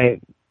on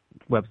my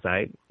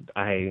website,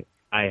 I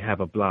have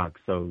a blog,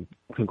 so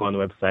you can go on the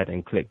website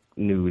and click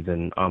news,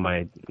 and all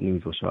my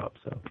news will show up.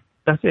 So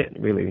that's it,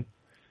 really.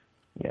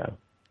 Yeah.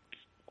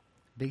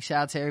 Big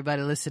shout out to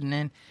everybody listening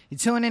in. You're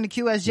tuning in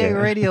to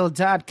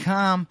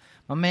QSJRadio.com.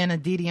 My man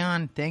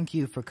Dion, thank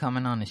you for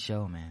coming on the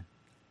show, man.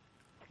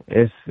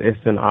 It's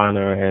an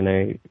honor and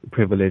a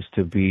privilege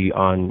to be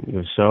on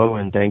your show,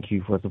 and thank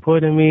you for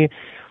supporting me.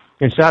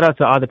 And shout out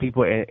to all the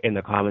people in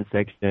the comment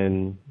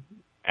section,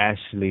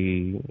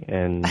 Ashley,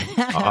 and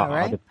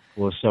all the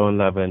people showing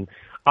love, and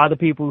all the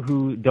people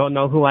who don't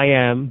know who I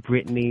am,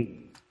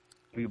 Brittany,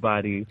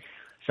 everybody.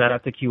 Shout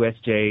out to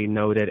QSJ,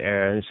 Know That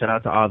Air, and shout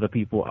out to all the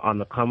people on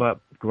the come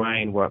up,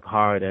 grind, work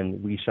hard,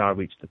 and we shall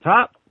reach the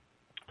top.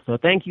 So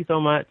thank you so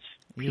much.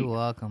 You're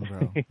welcome,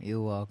 bro.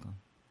 You're welcome.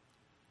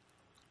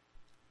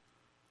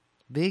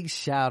 Big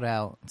shout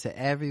out to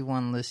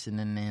everyone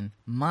listening in.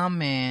 My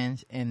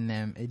mans and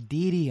them,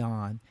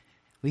 Dion.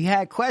 We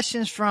had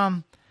questions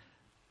from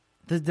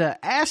the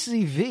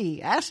Ashley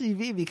V. Ashley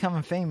V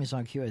becoming famous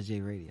on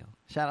QSJ Radio.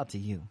 Shout out to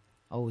you.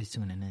 Always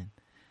tuning in.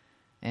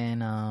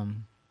 And,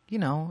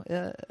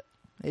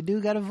 that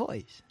dude got a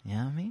voice. You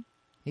know what I mean?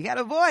 He got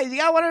a voice. He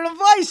got one of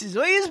the voices.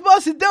 What are you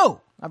supposed to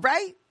do? All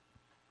right?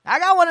 I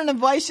got one of them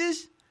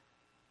voices.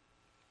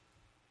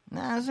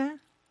 Nah, sir.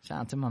 Shout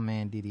out to my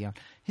man, DDR.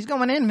 He's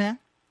going in, man.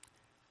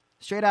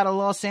 Straight out of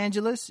Los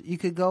Angeles. You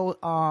could go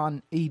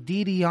on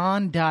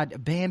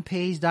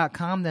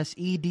edidion.bandpage.com. That's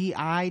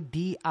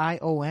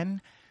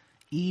EDIDION.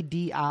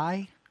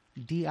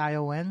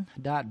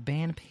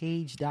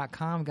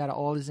 EDIDION.bandpage.com. Got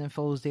all his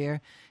infos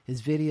there.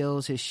 His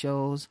videos, his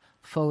shows,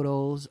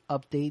 photos,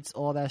 updates,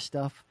 all that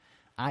stuff.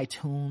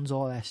 iTunes,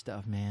 all that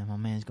stuff, man. My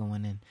man's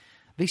going in.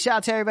 Big shout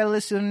out to everybody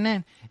listening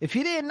in. If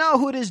you didn't know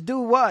who this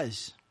dude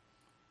was,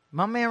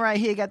 my man right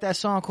here got that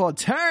song called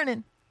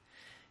Turning.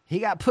 He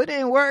got put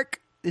in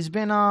work. It's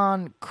been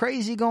on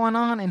Crazy Going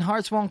On and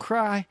Hearts Won't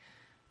Cry.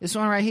 This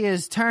one right here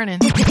is Turning.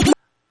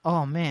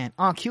 Oh, man.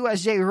 On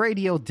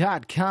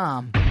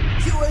QSJRadio.com.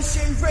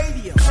 QSJ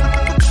Radio.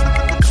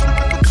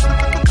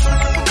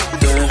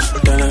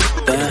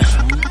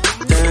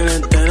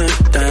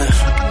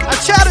 I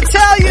try to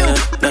tell you,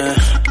 they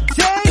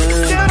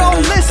still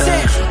don't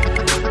listen.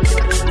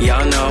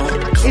 Y'all know.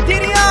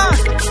 Edidion.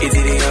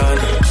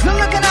 Good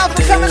looking out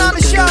for coming on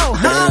the show.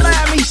 Holla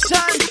at me,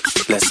 son.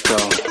 Let's go.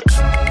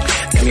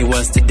 Tell me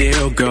what's the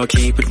deal, girl,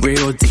 keep it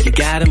real. Do you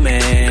got a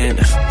man?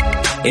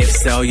 If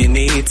so, you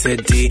need to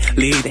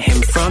delete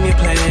him from your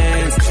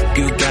plans.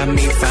 You got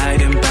me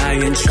fighting by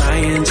and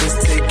trying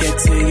just to get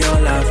to your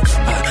love.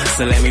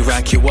 So let me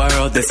rock your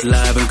world, this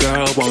love and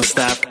girl won't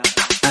stop.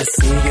 I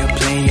see you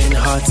playing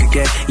hard to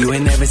get. You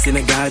ain't never seen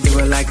a guy do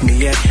it like me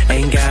yet.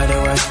 Ain't gotta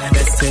rush,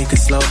 let's take it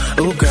slow.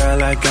 Ooh,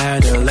 girl, I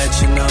gotta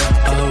let you know.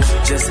 Oh,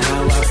 just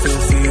how I feel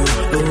for you.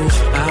 Ooh,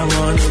 I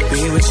wanna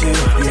be with you,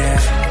 yeah.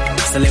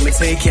 So let me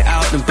take you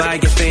out and buy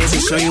your things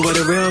and show you what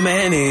a real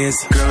man is.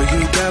 Girl,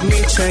 you got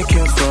me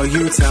checking for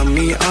you. Tell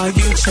me, are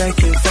you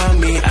checking for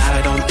me?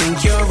 I don't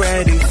think you're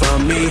ready for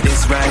me.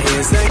 This right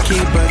here's the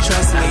keeper,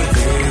 trust me.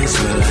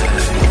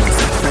 Visualize,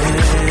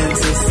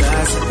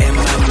 fantasize in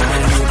my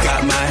mind. You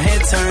got my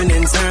head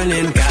turning.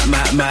 Got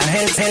my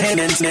head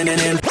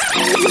turning.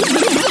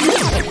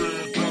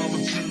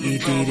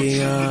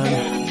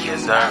 Edidion.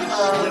 Yes, sir.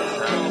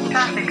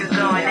 Traffic is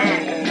going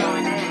in.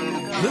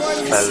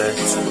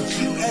 Fellas,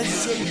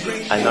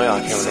 I know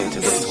y'all can relate to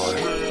this one.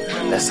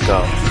 Let's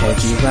go.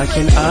 Had you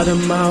rocking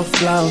Audemars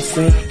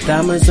flossing,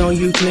 diamonds on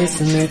you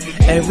glistening.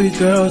 Every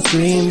girl's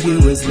dream you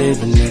was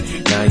living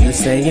it. Now you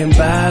saying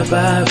bye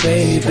bye,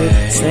 baby.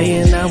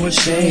 Saying I was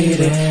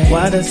shaded.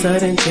 Why the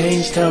sudden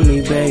change? Tell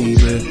me,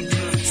 baby.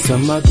 So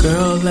my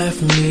girl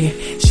left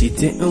me. She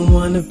didn't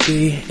wanna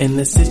be in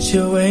a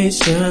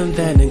situation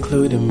that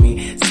included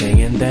me.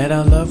 Saying that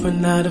our love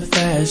ran out of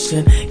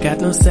fashion, got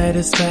no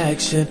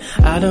satisfaction.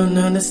 I don't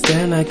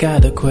understand, I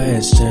got a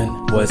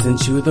question.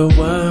 Wasn't you the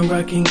one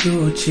rocking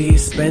Gucci,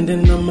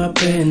 spending on my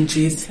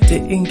Benjis?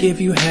 Didn't give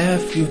you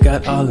half, you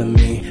got all of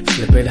me.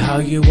 Flip it how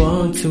you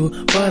want to,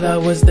 but I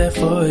was there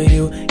for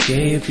you.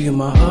 Gave you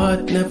my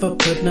heart, never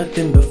put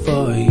nothing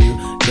before you,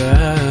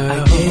 girl.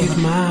 I gave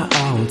my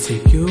all to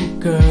you,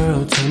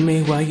 girl. Tell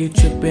me why you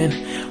tripping,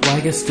 why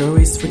your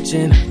story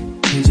switching.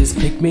 You just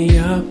pick me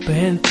up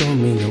and throw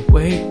me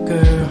away,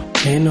 girl.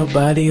 Ain't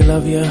nobody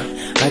love you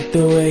like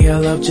the way I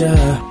loved you.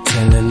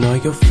 Telling all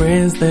your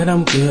friends that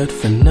I'm good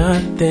for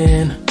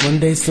nothing. One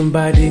day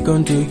somebody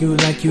gon' do you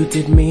like you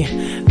did me.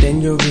 Then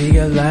you'll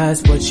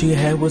realize what you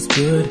had was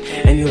good,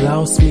 and you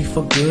lost me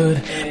for good.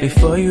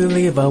 Before you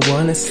leave, I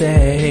wanna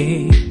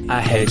say I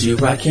had you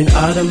rocking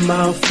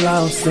Audemars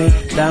flossing,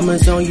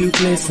 diamonds on you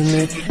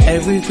glistening.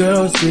 Every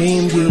girl's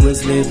dream you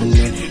was living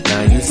it.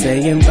 Now you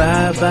saying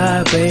bye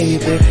bye,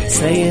 baby.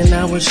 Saying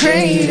I was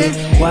traded.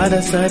 Why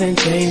the sudden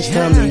change?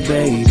 Tell me,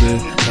 baby.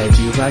 Had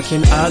you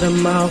rocking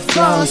Audemars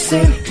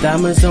flossing,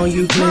 diamonds on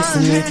you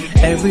glistening.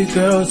 Every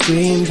girl's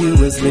dream you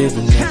was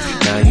living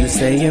it. Now you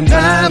saying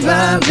bye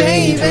bye,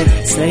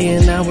 baby.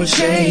 Saying I was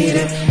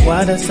shaded.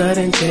 Why the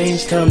sudden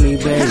change? Tell me,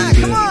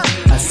 baby.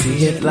 I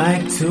see it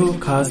like two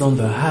cars on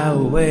the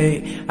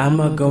highway.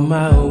 I'ma go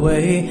my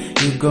way,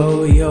 you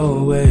go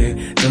your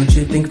way. Don't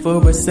you think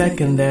for a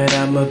second that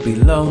I'ma be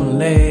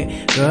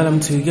lonely? Girl, I'm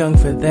too young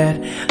for that.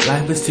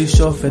 Life is too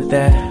short for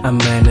that. I'm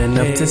man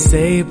enough to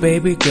say,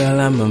 baby girl,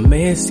 I'ma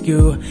miss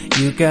you.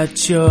 You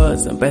got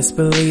yours, and best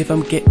believe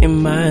I'm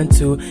getting mine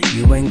too.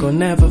 You ain't gonna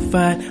never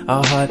find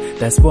a heart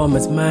that's warm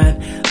as mine,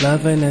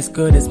 loving as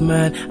good as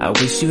mine. I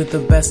wish you the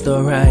best,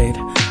 alright.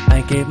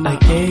 I gave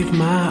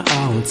my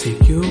all to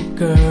you,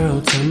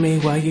 girl. Tell me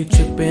why you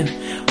tripping,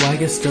 why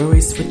your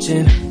story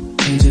switching.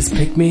 And just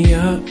pick me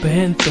up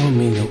and throw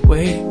me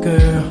away,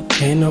 girl.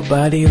 Ain't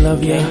nobody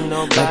love you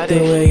like the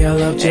way I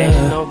loved you.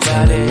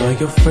 Telling all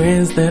your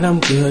friends that I'm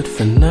good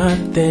for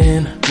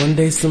nothing. One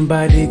day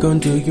somebody gon'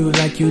 do you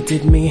like you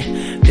did me.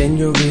 Then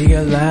you'll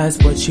realize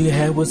what you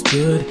had was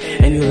good,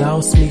 and you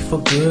lost me for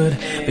good.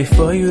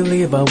 Before you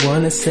leave, I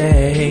wanna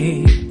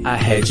say I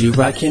had you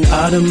rocking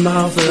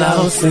Audemars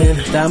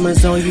flossing,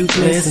 diamonds on you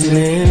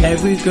glistening.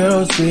 Every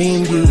girl's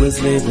dream you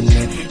was living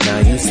it. Now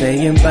you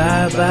saying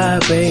bye bye,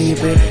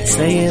 baby.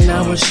 saying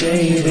I was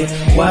shaded.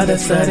 Why the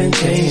sudden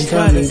change?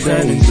 Tell me,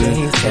 baby.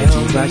 Had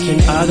you rocking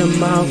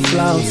Audemars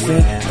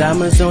flossing,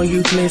 diamonds on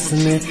you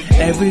glistening.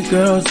 Every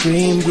girl's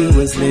dream you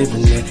was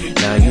living it.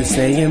 Now you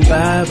saying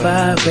bye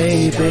bye,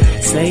 baby.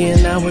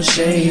 Saying I was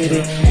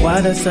shaded.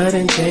 Why the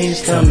sudden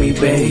change? Tell me,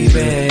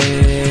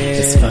 baby.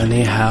 It's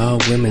funny how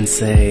women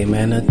say,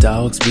 man, the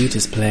dogs we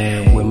just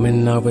play.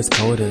 Women are as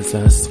cold as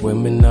us,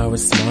 women are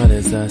as smart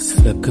as us.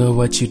 Look at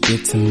what you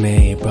did to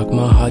me. Broke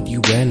my heart,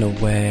 you went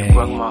away.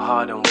 Broke my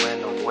heart and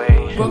went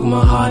away. Broke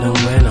my heart and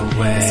went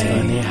away. It's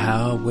funny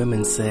how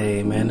women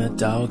say, man, the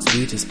dogs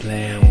we just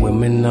play.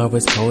 Women are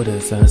as cold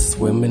as us,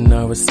 women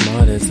are as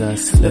smart as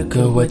us. Look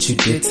at what you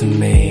did to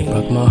me.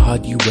 Broke my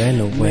heart, you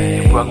went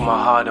away. Broke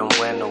my heart and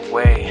went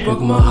away.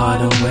 Broke my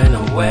heart and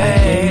went away.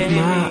 I gave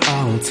my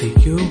all to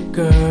you,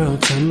 girl.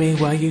 Tell me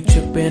why you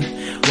tripping,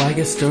 why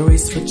your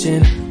story's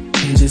switching.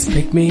 You just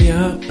pick me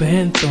up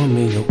and throw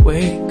me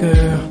away,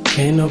 girl.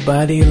 Can't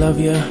nobody love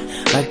ya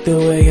like the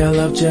way I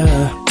loved ya.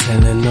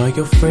 Telling all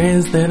your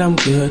friends that I'm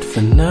good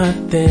for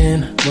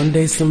nothing. One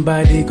day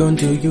somebody gon'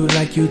 do you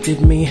like you did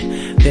me.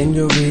 Then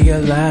you'll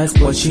realize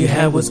what you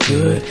had was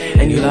good,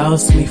 and you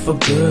lost me for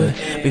good.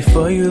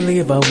 Before you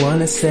leave, I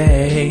wanna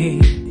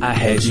say, I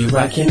had you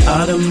rocking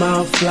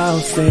Audemars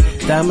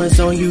flossing, diamonds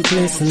on you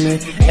glistening.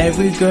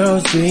 Every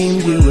girl's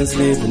dream you was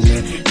living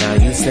it. Now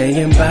you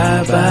saying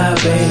bye bye,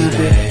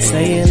 baby.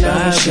 Saying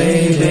bye,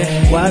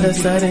 baby. Why the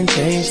sudden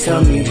change?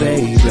 Tell me,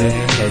 baby.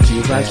 Had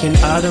you rocking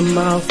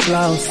Audemars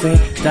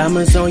flossing,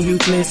 diamonds on you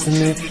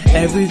glistening.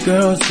 Every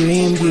girl's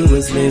dream you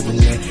was living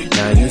it.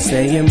 Now you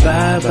saying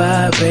bye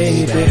bye,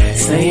 baby.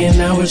 Saying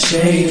I was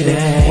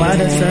shaded. Why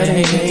the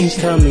sudden change?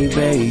 Tell me,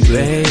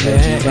 baby.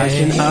 Had you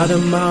rocking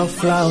Audemars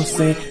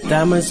flossing,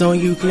 diamonds on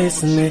you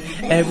glistening.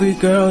 Every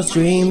girl's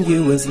dream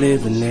you was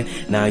living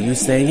it. Now you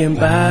saying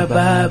bye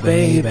bye,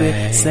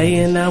 baby.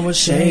 Saying I was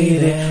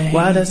shaded.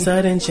 Why the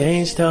sudden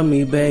change? Tell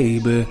me,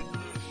 baby.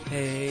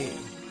 Hey.